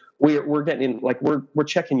snowboarding, we're getting like, we're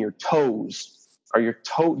checking your toes. Are your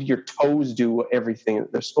toes do everything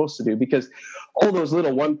that they're supposed to do? Because all those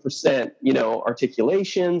little 1%,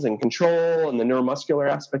 articulations and control and the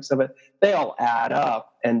neuromuscular aspects of it, they all add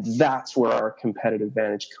up. And that's where our competitive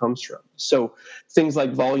advantage comes from. So things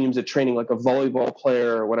like volumes of training, like a volleyball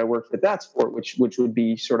player, when I worked at that sport, which would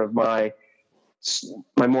be sort of my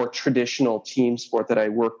more traditional team sport that I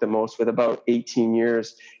worked the most with, about 18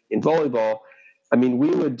 years in volleyball. I mean, we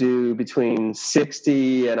would do between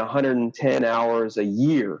 60 and 110 hours a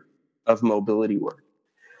year of mobility work.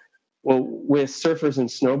 Well, with surfers and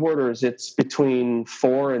snowboarders, it's between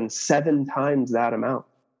 4 and 7 times that amount.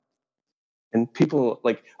 And people,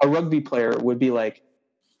 like a rugby player would be like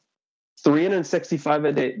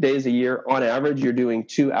 365 days a year. On average, you're doing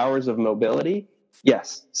 2 hours of mobility.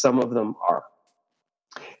 Yes, some of them are.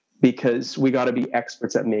 Because we got to be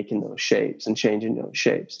experts at making those shapes and changing those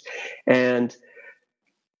shapes. And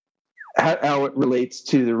how it relates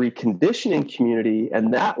to the reconditioning community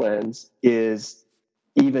and that lens is,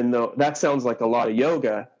 even though that sounds like a lot of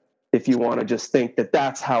yoga, if you want to just think that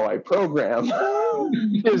that's how I program,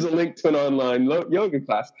 here's a link to an online yoga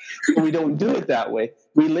class. But we don't do it that way.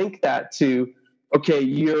 We link that to, okay,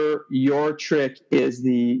 your trick is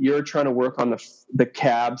you're trying to work on the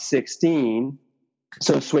cab 16,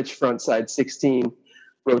 so switch front side 16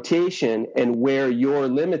 rotation, and where you're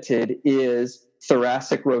limited is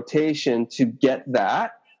thoracic rotation to get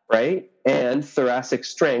that, right? And thoracic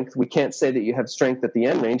strength. We can't say that you have strength at the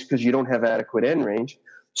end range because you don't have adequate end range.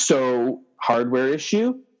 So hardware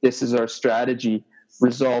issue, this is our strategy.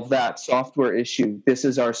 Resolve that. Software issue, this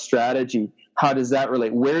is our strategy. How does that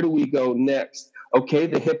relate? Where do we go next? Okay,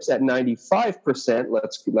 the hip's at 95%.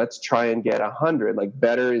 Let's try and get 100. Like,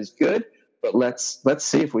 better is good, but let's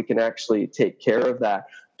see if we can actually take care of that.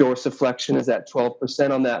 Dorsiflexion is at 12%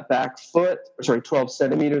 on that back foot, 12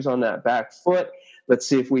 centimeters on that back foot. Let's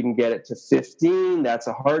see if we can get it to 15. That's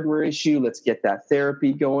a hardware issue. Let's get that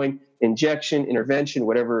therapy going. Injection, intervention,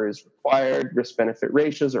 whatever is required. Risk-benefit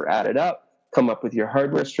ratios are added up. Come up with your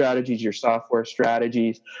hardware strategies, your software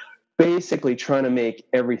strategies. Basically trying to make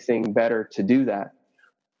everything better to do that.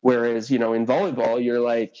 Whereas, in volleyball, you're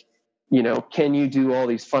like, can you do all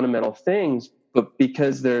these fundamental things? But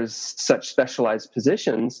because there's such specialized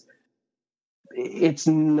positions, it's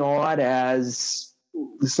not as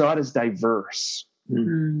diverse.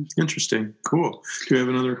 Interesting. Cool. Do we have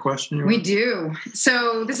another question? We do.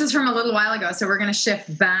 So this is from a little while ago. So we're going to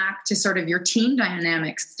shift back to sort of your team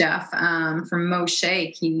dynamic stuff from Mo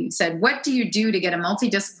Sheikh. He said, what do you do to get a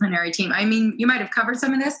multidisciplinary team? I mean, you might have covered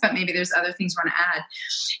some of this, but maybe there's other things you want to add.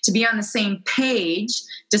 To be on the same page,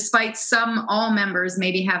 despite all members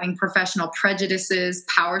maybe having professional prejudices,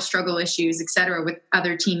 power struggle issues, et cetera, with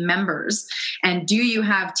other team members. And do you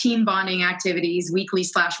have team bonding activities,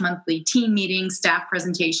 weekly/monthly team meetings, staff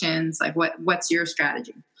presentations? Like what's your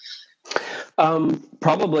strategy?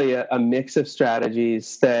 Probably a mix of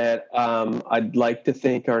strategies that I'd like to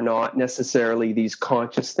think are not necessarily these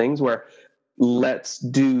conscious things where let's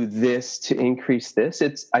do this to increase this.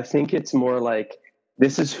 I think it's more like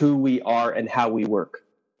this is who we are and how we work.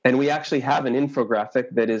 And we actually have an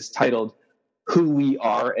infographic that is titled Who We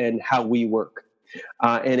Are and How We Work.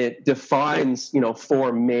 And it defines,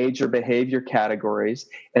 4 major behavior categories,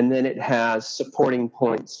 and then it has supporting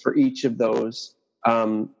points for each of those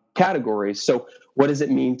categories. So what does it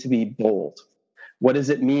mean to be bold? What does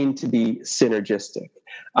it mean to be synergistic?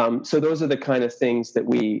 So those are the kind of things that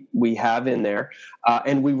we have in there,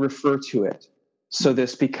 and we refer to it. So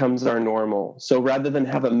this becomes our normal. So rather than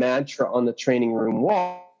have a mantra on the training room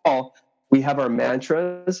wall, we have our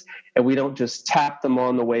mantras, and we don't just tap them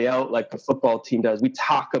on the way out like the football team does. We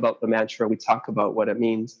talk about the mantra. We talk about what it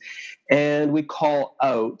means. And we call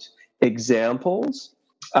out examples.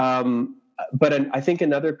 But I think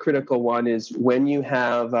another critical one is when you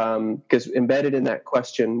have, because embedded in that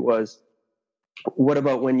question was, what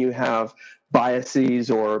about when you have biases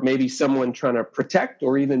or maybe someone trying to protect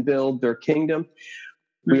or even build their kingdom?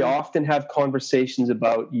 We often have conversations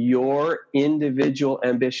about your individual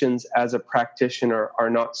ambitions as a practitioner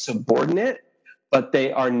are not subordinate, but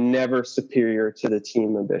they are never superior to the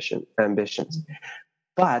team ambitions.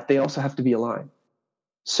 But they also have to be aligned.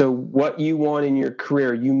 So what you want in your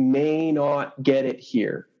career, you may not get it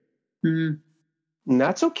here. And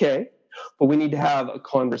that's okay, but we need to have a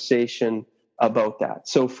conversation about that.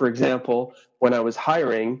 So for example, when I was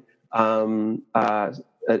hiring a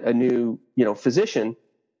new physician,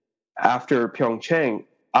 after Pyeongchang,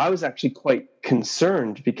 I was actually quite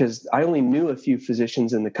concerned because I only knew a few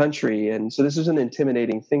physicians in the country. And so this was an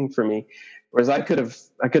intimidating thing for me. Whereas I could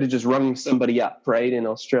have just rung somebody up, right, in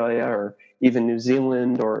Australia or even New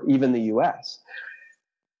Zealand or even the US.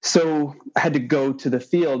 So I had to go to the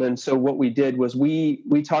field. And so what we did was we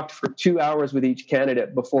talked for 2 hours with each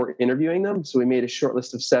candidate before interviewing them. So we made a short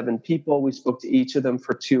list of 7 people. We spoke to each of them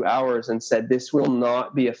for 2 hours and said, this will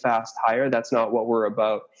not be a fast hire. That's not what we're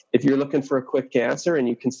about. If you're looking for a quick answer and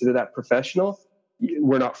you consider that professional,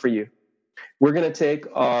 we're not for you. We're going to take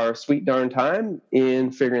our sweet darn time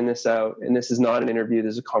in figuring this out. And this is not an interview.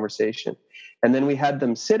 This is a conversation. And then we had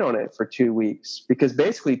them sit on it for 2 weeks because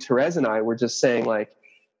basically Therese and I were just saying like,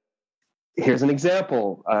 here's an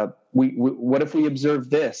example. What if we observe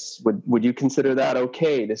this? Would you consider that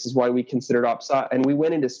okay? This is why we considered opposite. And we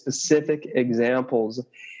went into specific examples.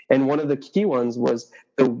 And one of the key ones was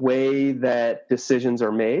the way that decisions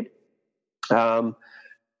are made,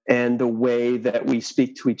 and the way that we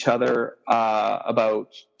speak to each other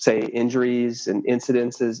about, say, injuries and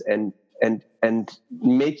incidences, and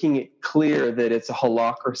making it clear that it's a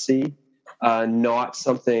holacracy, not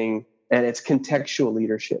something, and it's contextual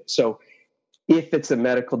leadership. So if it's a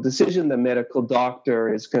medical decision, the medical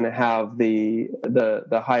doctor is going to have the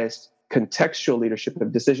highest contextual leadership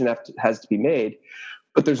of decision has to be made.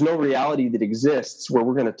 But there's no reality that exists where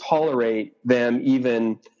we're going to tolerate them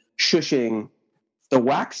even shushing the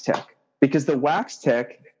wax tech, because the wax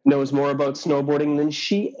tech knows more about snowboarding than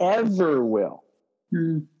she ever will,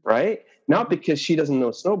 right? Not because she doesn't know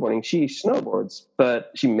snowboarding, she snowboards,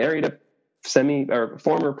 but she married a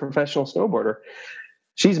former professional snowboarder.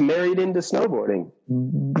 She's married into snowboarding,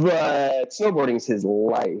 but snowboarding's his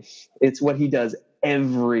life. It's what he does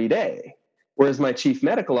every day. Whereas my chief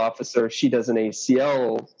medical officer, she does an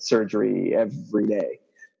ACL surgery every day.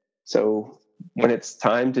 So when it's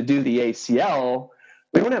time to do the ACL,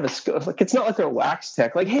 we don't have it's not like our wax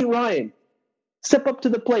tech. Like, hey, Ryan, step up to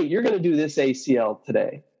the plate. You're going to do this ACL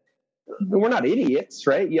today. We're not idiots,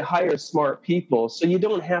 right? You hire smart people. So you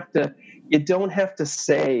don't have to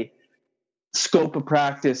say, scope of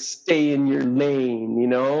practice, stay in your lane,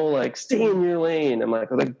 like stay in your lane. I'm like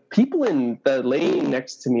people in the lane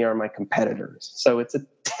next to me are my competitors. So it's a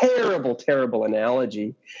terrible, terrible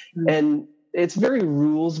analogy. And it's very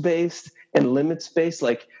rules-based and limits-based.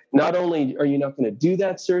 Like, not only are you not going to do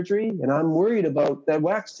that surgery, and I'm worried about that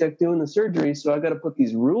wax tech doing the surgery, so I got to put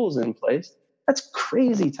these rules in place. That's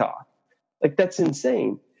crazy talk. Like, that's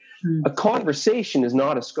insane. A conversation is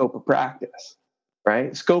not a scope of practice.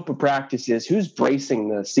 right? Scope of practice is who's bracing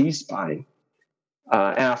the C-spine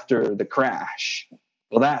after the crash.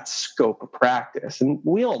 Well, that's scope of practice. And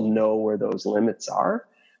we all know where those limits are,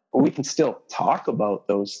 but we can still talk about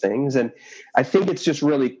those things. And I think it's just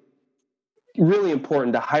really, really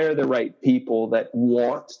important to hire the right people that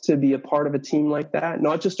want to be a part of a team like that,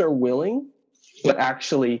 not just are willing, but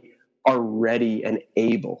actually are ready and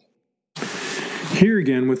able. Here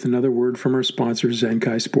again with another word from our sponsor,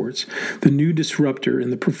 Zenkai Sports, the new disruptor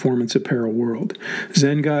in the performance apparel world.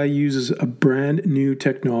 Zenkai uses a brand new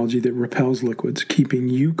technology that repels liquids, keeping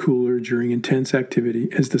you cooler during intense activity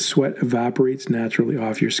as the sweat evaporates naturally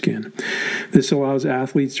off your skin. This allows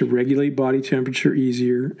athletes to regulate body temperature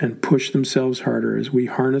easier and push themselves harder as we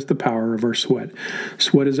harness the power of our sweat.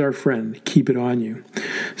 Sweat is our friend. Keep it on you.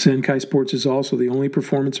 Zenkai Sports is also the only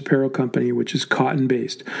performance apparel company which is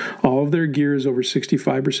cotton-based. All of their gear is over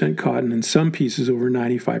 65% cotton and some pieces over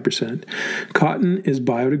 95%. Cotton is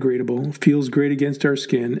biodegradable, feels great against our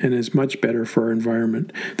skin, and is much better for our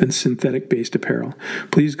environment than synthetic-based apparel.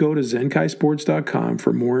 Please go to zenkaisports.com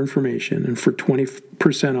for more information, and for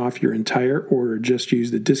 20% off your entire order, just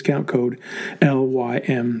use the discount code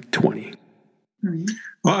LYM20.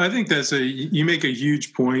 Well, I think you make a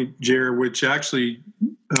huge point, Jer, which actually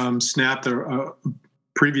snapped a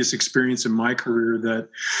previous experience in my career that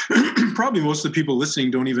probably most of the people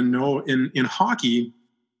listening don't even know. In hockey,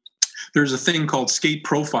 there's a thing called skate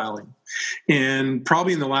profiling. And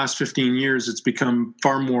probably in the last 15 years, it's become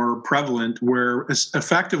far more prevalent, where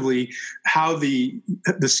effectively how the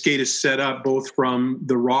skate is set up, both from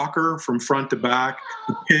the rocker, from front to back,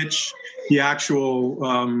 the pitch, the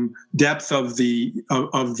actual depth of the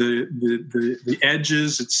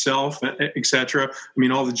edges itself, etc. I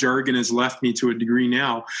mean, all the jargon has left me to a degree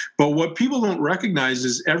now. But what people don't recognize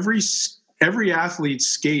is every athlete's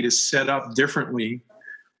skate is set up differently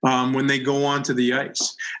when they go onto the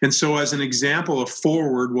ice. And so as an example, a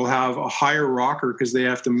forward will have a higher rocker because they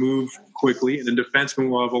have to move quickly, and a defenseman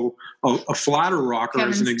will have a flatter rocker.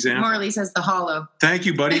 Kevin's, as an example. Morley says the hollow. Thank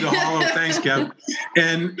you, buddy. The hollow. Thanks, Kev.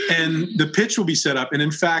 And the pitch will be set up. And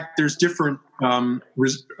in fact, there's different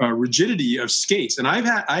rigidity of skates. And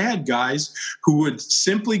I had guys who would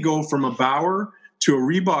simply go from a Bauer to a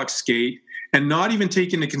Reebok skate and not even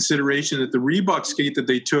take into consideration that the Reebok skate that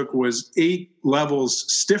they took was 8 levels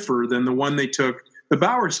stiffer than the one they took, the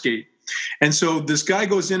Bauer skate. And so this guy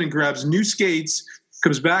goes in and grabs new skates,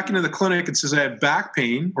 comes back into the clinic and says, I have back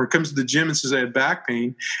pain, or comes to the gym and says, I have back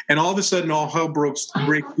pain. And all of a sudden, all hell breaks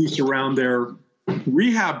loose around their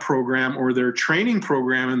rehab program or their training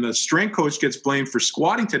program, and the strength coach gets blamed for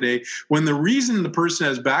squatting today, when the reason the person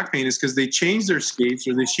has back pain is because they changed their skates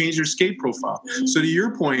or they changed their skate profile. So to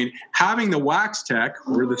your point, having the wax tech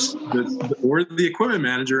or the equipment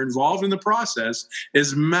manager involved in the process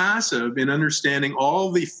is massive in understanding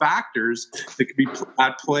all the factors that could be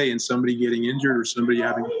at play in somebody getting injured or somebody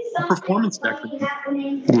having a performance technique.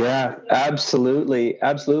 Yeah, absolutely.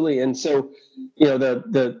 And so, you know,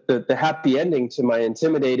 the happy ending to my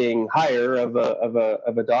intimidating hire of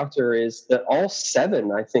a doctor is that all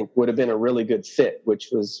 7, I think, would have been a really good fit, which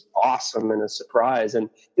was awesome and a surprise. And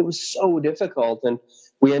it was so difficult. And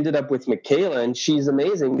we ended up with Michaela, and she's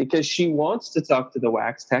amazing because she wants to talk to the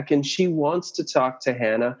wax tech, and she wants to talk to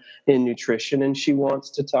Hannah in nutrition, and she wants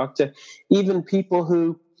to talk to even people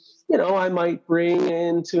who, you know, I might bring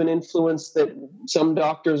into an influence that some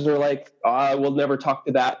doctors are like, I will never talk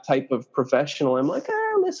to that type of professional. I'm like,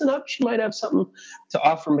 listen up. She might have something to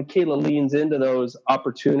offer. Michaela leans into those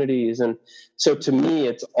opportunities. And so to me,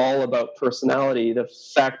 it's all about personality. The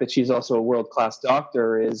fact that she's also a world-class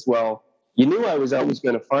doctor is, well, you knew I was always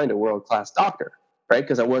going to find a world-class doctor, right?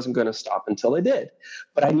 Because I wasn't going to stop until I did.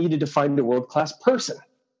 But I needed to find a world-class person.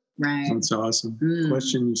 Right. That's awesome.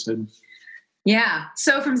 Question you said. Yeah.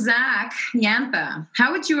 So from Zach Yantha,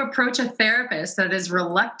 how would you approach a therapist that is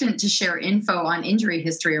reluctant to share info on injury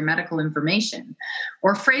history or medical information?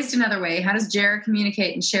 Or phrased another way, how does Jared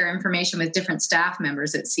communicate and share information with different staff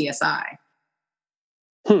members at CSI?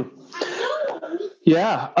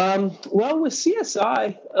 Yeah. Well, with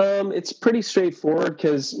CSI, it's pretty straightforward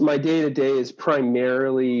because my day-to-day is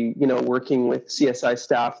primarily, you know, working with CSI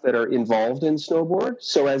staff that are involved in snowboard.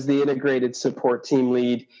 So as the integrated support team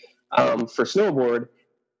lead, for snowboard,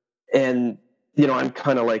 and you know, I'm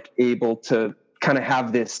kind of like able to kind of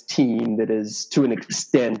have this team that is to an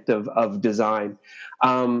extent of design.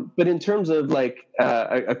 But in terms of like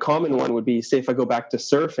a common one would be, say, if I go back to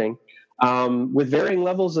surfing, with varying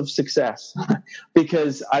levels of success,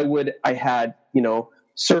 because I had, you know,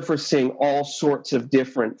 surfers seeing all sorts of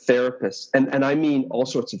different therapists, and I mean all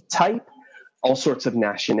sorts of type, all sorts of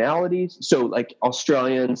nationalities. So like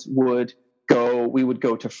Australians would go we would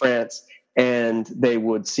go to France, and they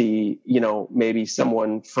would see, maybe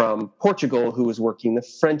someone from Portugal who was working the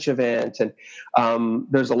French event. And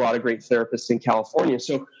there's a lot of great therapists in California.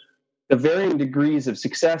 So the varying degrees of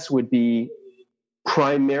success would be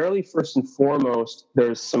primarily, first and foremost,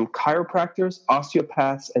 there's some chiropractors,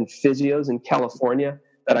 osteopaths, and physios in California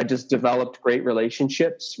that I just developed great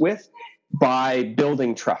relationships with by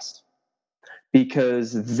building trust,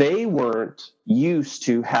 because they weren't used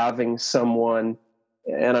to having someone,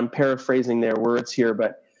 and I'm paraphrasing their words here,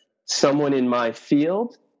 but someone in my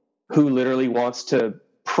field who literally wants to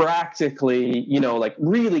practically,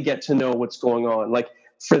 really get to know what's going on. Like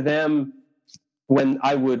for them, when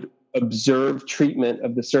I would observe treatment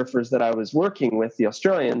of the surfers that I was working with, the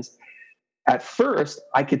Australians, at first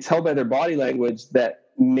I could tell by their body language that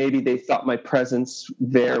maybe they thought my presence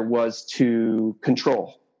there was to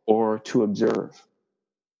control or to observe.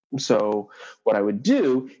 So what I would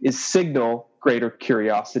do is signal greater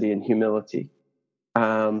curiosity and humility.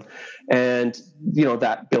 And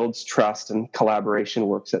that builds trust, and collaboration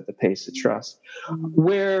works at the pace of trust.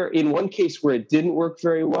 Where in one case where it didn't work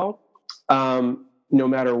very well, no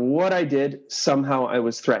matter what I did, somehow I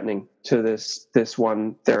was threatening to this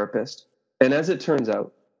one therapist. And as it turns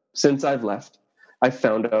out, since I've left, I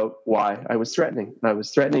found out why I was threatening. I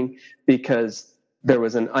was threatening because there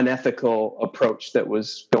was an unethical approach that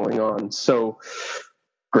was going on. So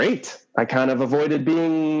great. I kind of avoided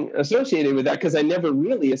being associated with that because I never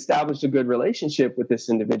really established a good relationship with this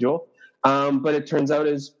individual. But it turns out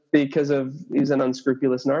is because he's an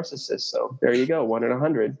unscrupulous narcissist. So there you go. 1 in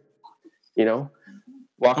 100,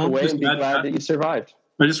 walk away and be glad that you survived.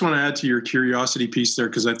 I just want to add to your curiosity piece there,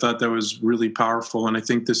 because I thought that was really powerful. And I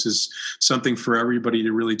think this is something for everybody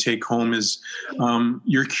to really take home is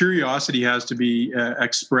your curiosity has to be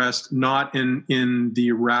expressed not in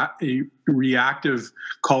the reactive,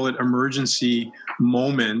 call it emergency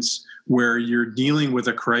moments where you're dealing with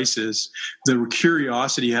a crisis. The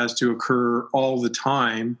curiosity has to occur all the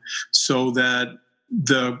time so that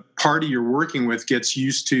the party you're working with gets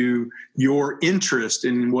used to your interest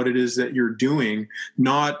in what it is that you're doing,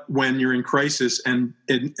 not when you're in crisis and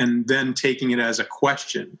then taking it as a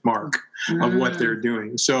question mark of what they're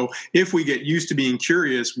doing. So if we get used to being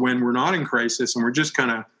curious when we're not in crisis and we're just kind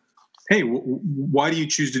of, hey, why do you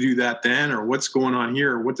choose to do that then? Or what's going on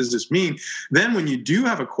here? Or what does this mean? Then when you do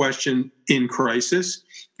have a question in crisis,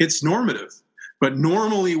 it's normative. But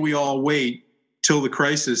normally we all wait till the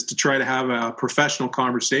crisis to try to have a professional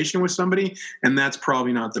conversation with somebody, and that's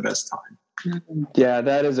probably not the best time. Yeah,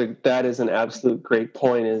 that is an absolute great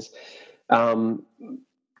point. Is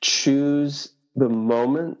choose the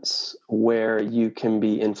moments where you can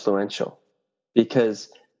be influential, because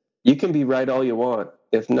you can be right all you want.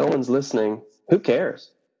 If no one's listening, who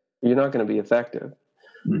cares? You're not going to be effective.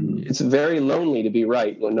 Mm-hmm. It's very lonely to be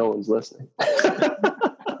right when no one's listening.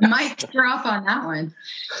 Might drop on that one.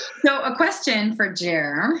 So a question for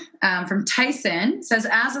Jer from Tyson says,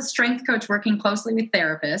 as a strength coach working closely with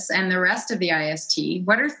therapists and the rest of the IST,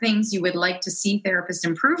 what are things you would like to see therapists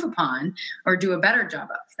improve upon or do a better job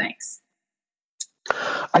of? Thanks.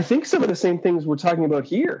 I think some of the same things we're talking about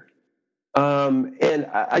here. And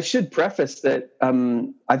I should preface that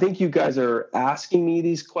I think you guys are asking me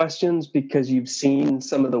these questions because you've seen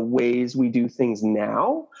some of the ways we do things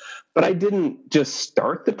now. But I didn't just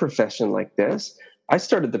start the profession like this. I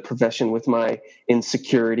started the profession with my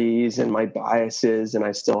insecurities and my biases, and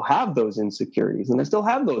I still have those insecurities and I still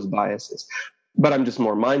have those biases. But I'm just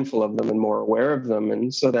more mindful of them and more aware of them.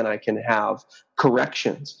 And so then I can have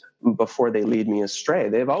corrections before they lead me astray.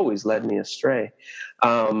 They've always led me astray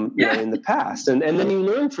in the past. And then you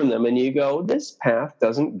learn from them and you go, this path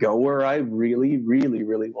doesn't go where I really, really,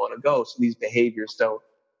 really want to go. So these behaviors don't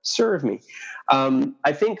serve me.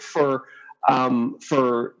 I think for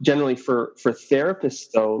therapists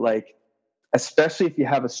though, like, especially if you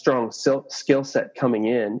have a strong skill set coming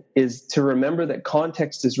in, is to remember that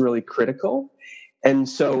context is really critical. And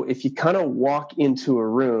so if you kind of walk into a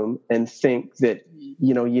room and think that,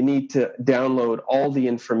 you need to download all the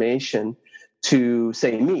information to,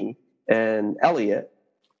 say, me and Elliot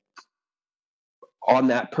on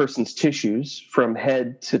that person's tissues from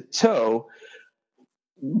head to toe,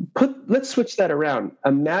 let's switch that around.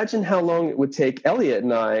 Imagine how long it would take Elliot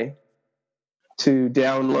and I to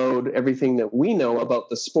download everything that we know about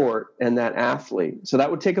the sport and that athlete. So that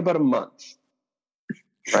would take about a month,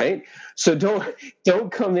 right? So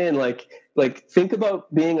don't come in like think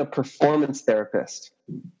about being a performance therapist,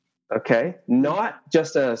 okay? Not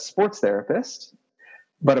just a sports therapist,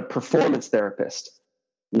 but a performance therapist.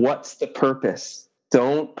 What's the purpose?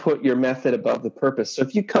 Don't put your method above the purpose. So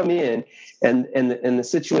if you come in and the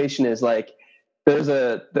situation is like, there's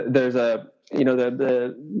a the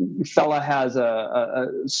fella has a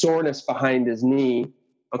soreness behind his knee.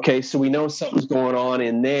 Okay, so we know something's going on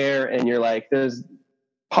in there, and you're like, there's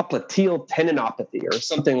popliteal tendinopathy or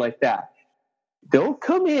something like that. Don't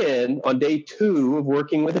come in on day 2 of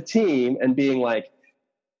working with a team and being like,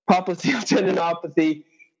 popliteal tendinopathy,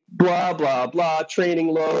 blah, blah, blah, training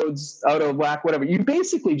loads, out of whack, whatever. You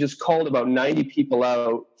basically just called about 90 people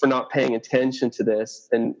out for not paying attention to this.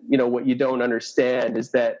 And, what you don't understand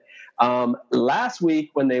is that last week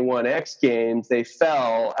when they won X Games, they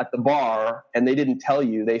fell at the bar and they didn't tell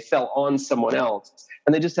you. They fell on someone else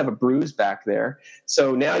and they just have a bruise back there.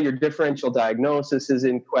 So now your differential diagnosis is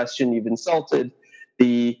in question. You've insulted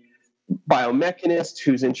the biomechanist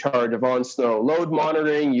who's in charge of on-snow load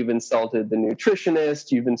monitoring. You've insulted the nutritionist.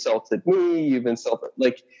 You've insulted me. You've insulted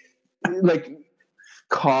like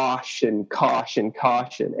caution.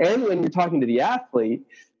 And when you're talking to the athlete,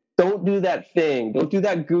 don't do that thing. Don't do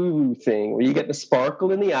that guru thing where you get the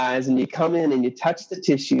sparkle in the eyes and you come in and you touch the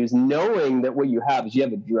tissues knowing that what you have is you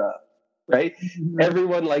have a drug, right? Mm-hmm.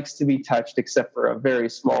 Everyone likes to be touched except for a very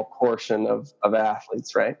small portion of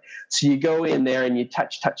athletes, right? So you go in there and you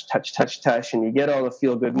touch, and you get all the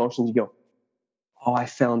feel-good motions. You go, oh, I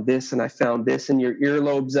found this and I found this, and your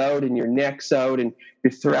earlobe's out and your neck's out and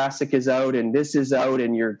your thoracic is out and this is out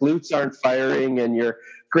and your glutes aren't firing and your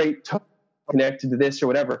great toe connected to this or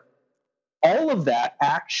whatever. All of that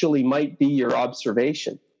actually might be your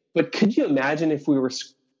observation. But could you imagine if we were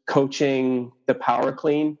coaching the Power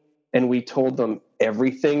Clean and we told them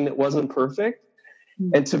everything that wasn't perfect?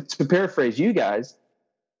 Mm-hmm. And to paraphrase you guys,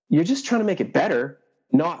 you're just trying to make it better,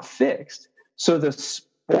 not fixed. So the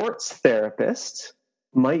sports therapist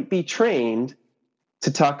might be trained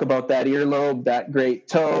to talk about that earlobe, that great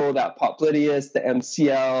toe, that popliteus, the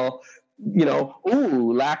MCL,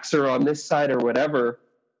 laxer on this side or whatever.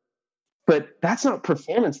 But that's not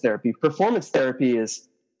performance therapy. Performance therapy is,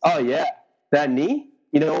 oh yeah, that knee,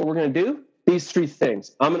 you know what we're going to do? These 3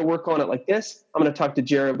 things. I'm going to work on it like this. I'm going to talk to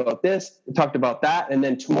Jared about this. We talked about that. And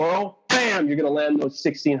then tomorrow, bam, you're going to land those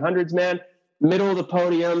 1600s, man. Middle of the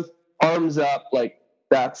podium, arms up. Like,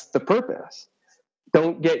 that's the purpose.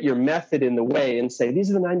 Don't get your method in the way and say,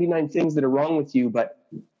 these are the 99 things that are wrong with you. But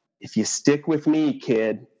if you stick with me,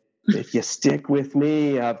 kid, if you stick with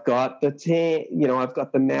me, I've got I've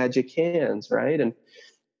got the magic hands, right? And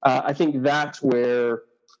I think that's where,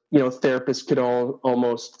 therapists could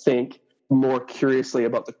almost think more curiously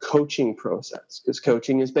about the coaching process, because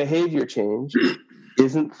coaching is behavior change.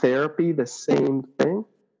 Isn't therapy the same thing?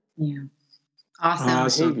 Yeah.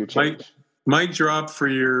 Awesome. Behavior change. Mic drop for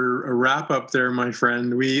your wrap up there, my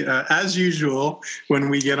friend. We, as usual, when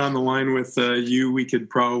we get on the line with you, we could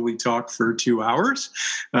probably talk for 2 hours,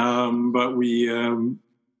 but we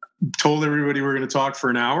told everybody we're going to talk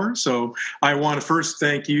for an hour. So I want to first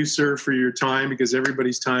thank you, sir, for your time, because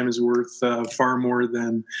everybody's time is worth far more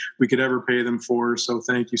than we could ever pay them for. So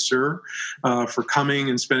thank you, sir, for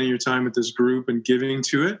coming and spending your time with this group and giving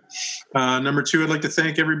to it. Number 2, I'd like to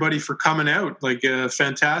thank everybody for coming out. Like a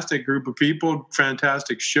fantastic group of people,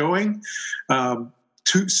 fantastic showing.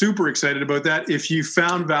 Super excited about that. If you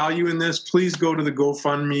found value in this, please go to the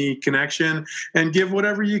GoFundMe connection and give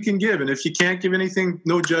whatever you can give. And if you can't give anything,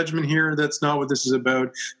 no judgment here. That's not what this is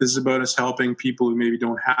about. This is about us helping people who maybe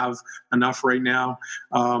don't have enough right now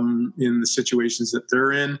in the situations that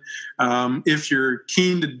they're in. If you're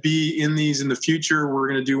keen to be in these in the future, we're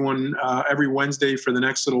going to do one every Wednesday for the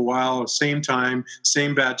next little while, same time,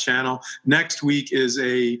 same bat channel. Next week is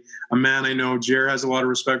a man I know Jer has a lot of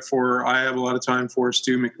respect for. I have a lot of time for,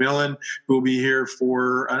 Stu McMillan, who will be here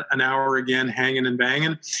for an hour again, hanging and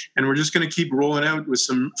banging. And we're just going to keep rolling out with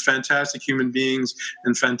some fantastic human beings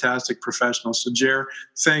and fantastic professionals. So, Jer,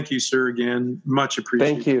 thank you, sir, again. Much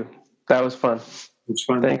appreciated. Thank you. That was fun. It's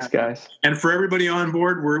fun. Thanks, guys. And for everybody on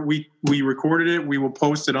board, we recorded it. We will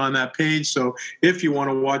post it on that page. So if you want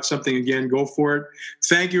to watch something again, go for it.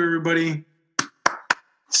 Thank you, everybody.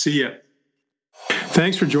 See ya.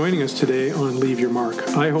 Thanks for joining us today on Leave Your Mark.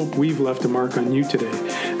 I hope we've left a mark on you today,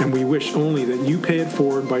 and we wish only that you pay it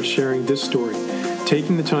forward by sharing this story,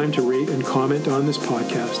 taking the time to rate and comment on this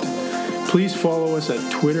podcast. Please follow us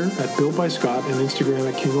at Twitter at Built by Scott and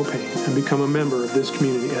Instagram at King O'Pain, and become a member of this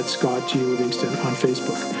community at Scott G. Livingston on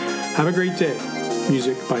Facebook. Have a great day.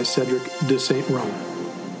 Music by Cedric de Saint Rome.